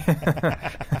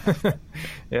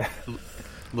 Yeah.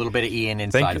 A little bit of Ian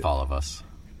inside of all of us.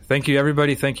 Thank you,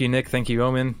 everybody. Thank you, Nick. Thank you,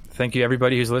 Omen. Thank you,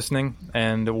 everybody who's listening.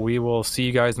 And we will see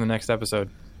you guys in the next episode.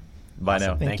 Bye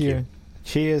Awesome. now. Thank you.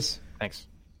 Cheers. Thanks.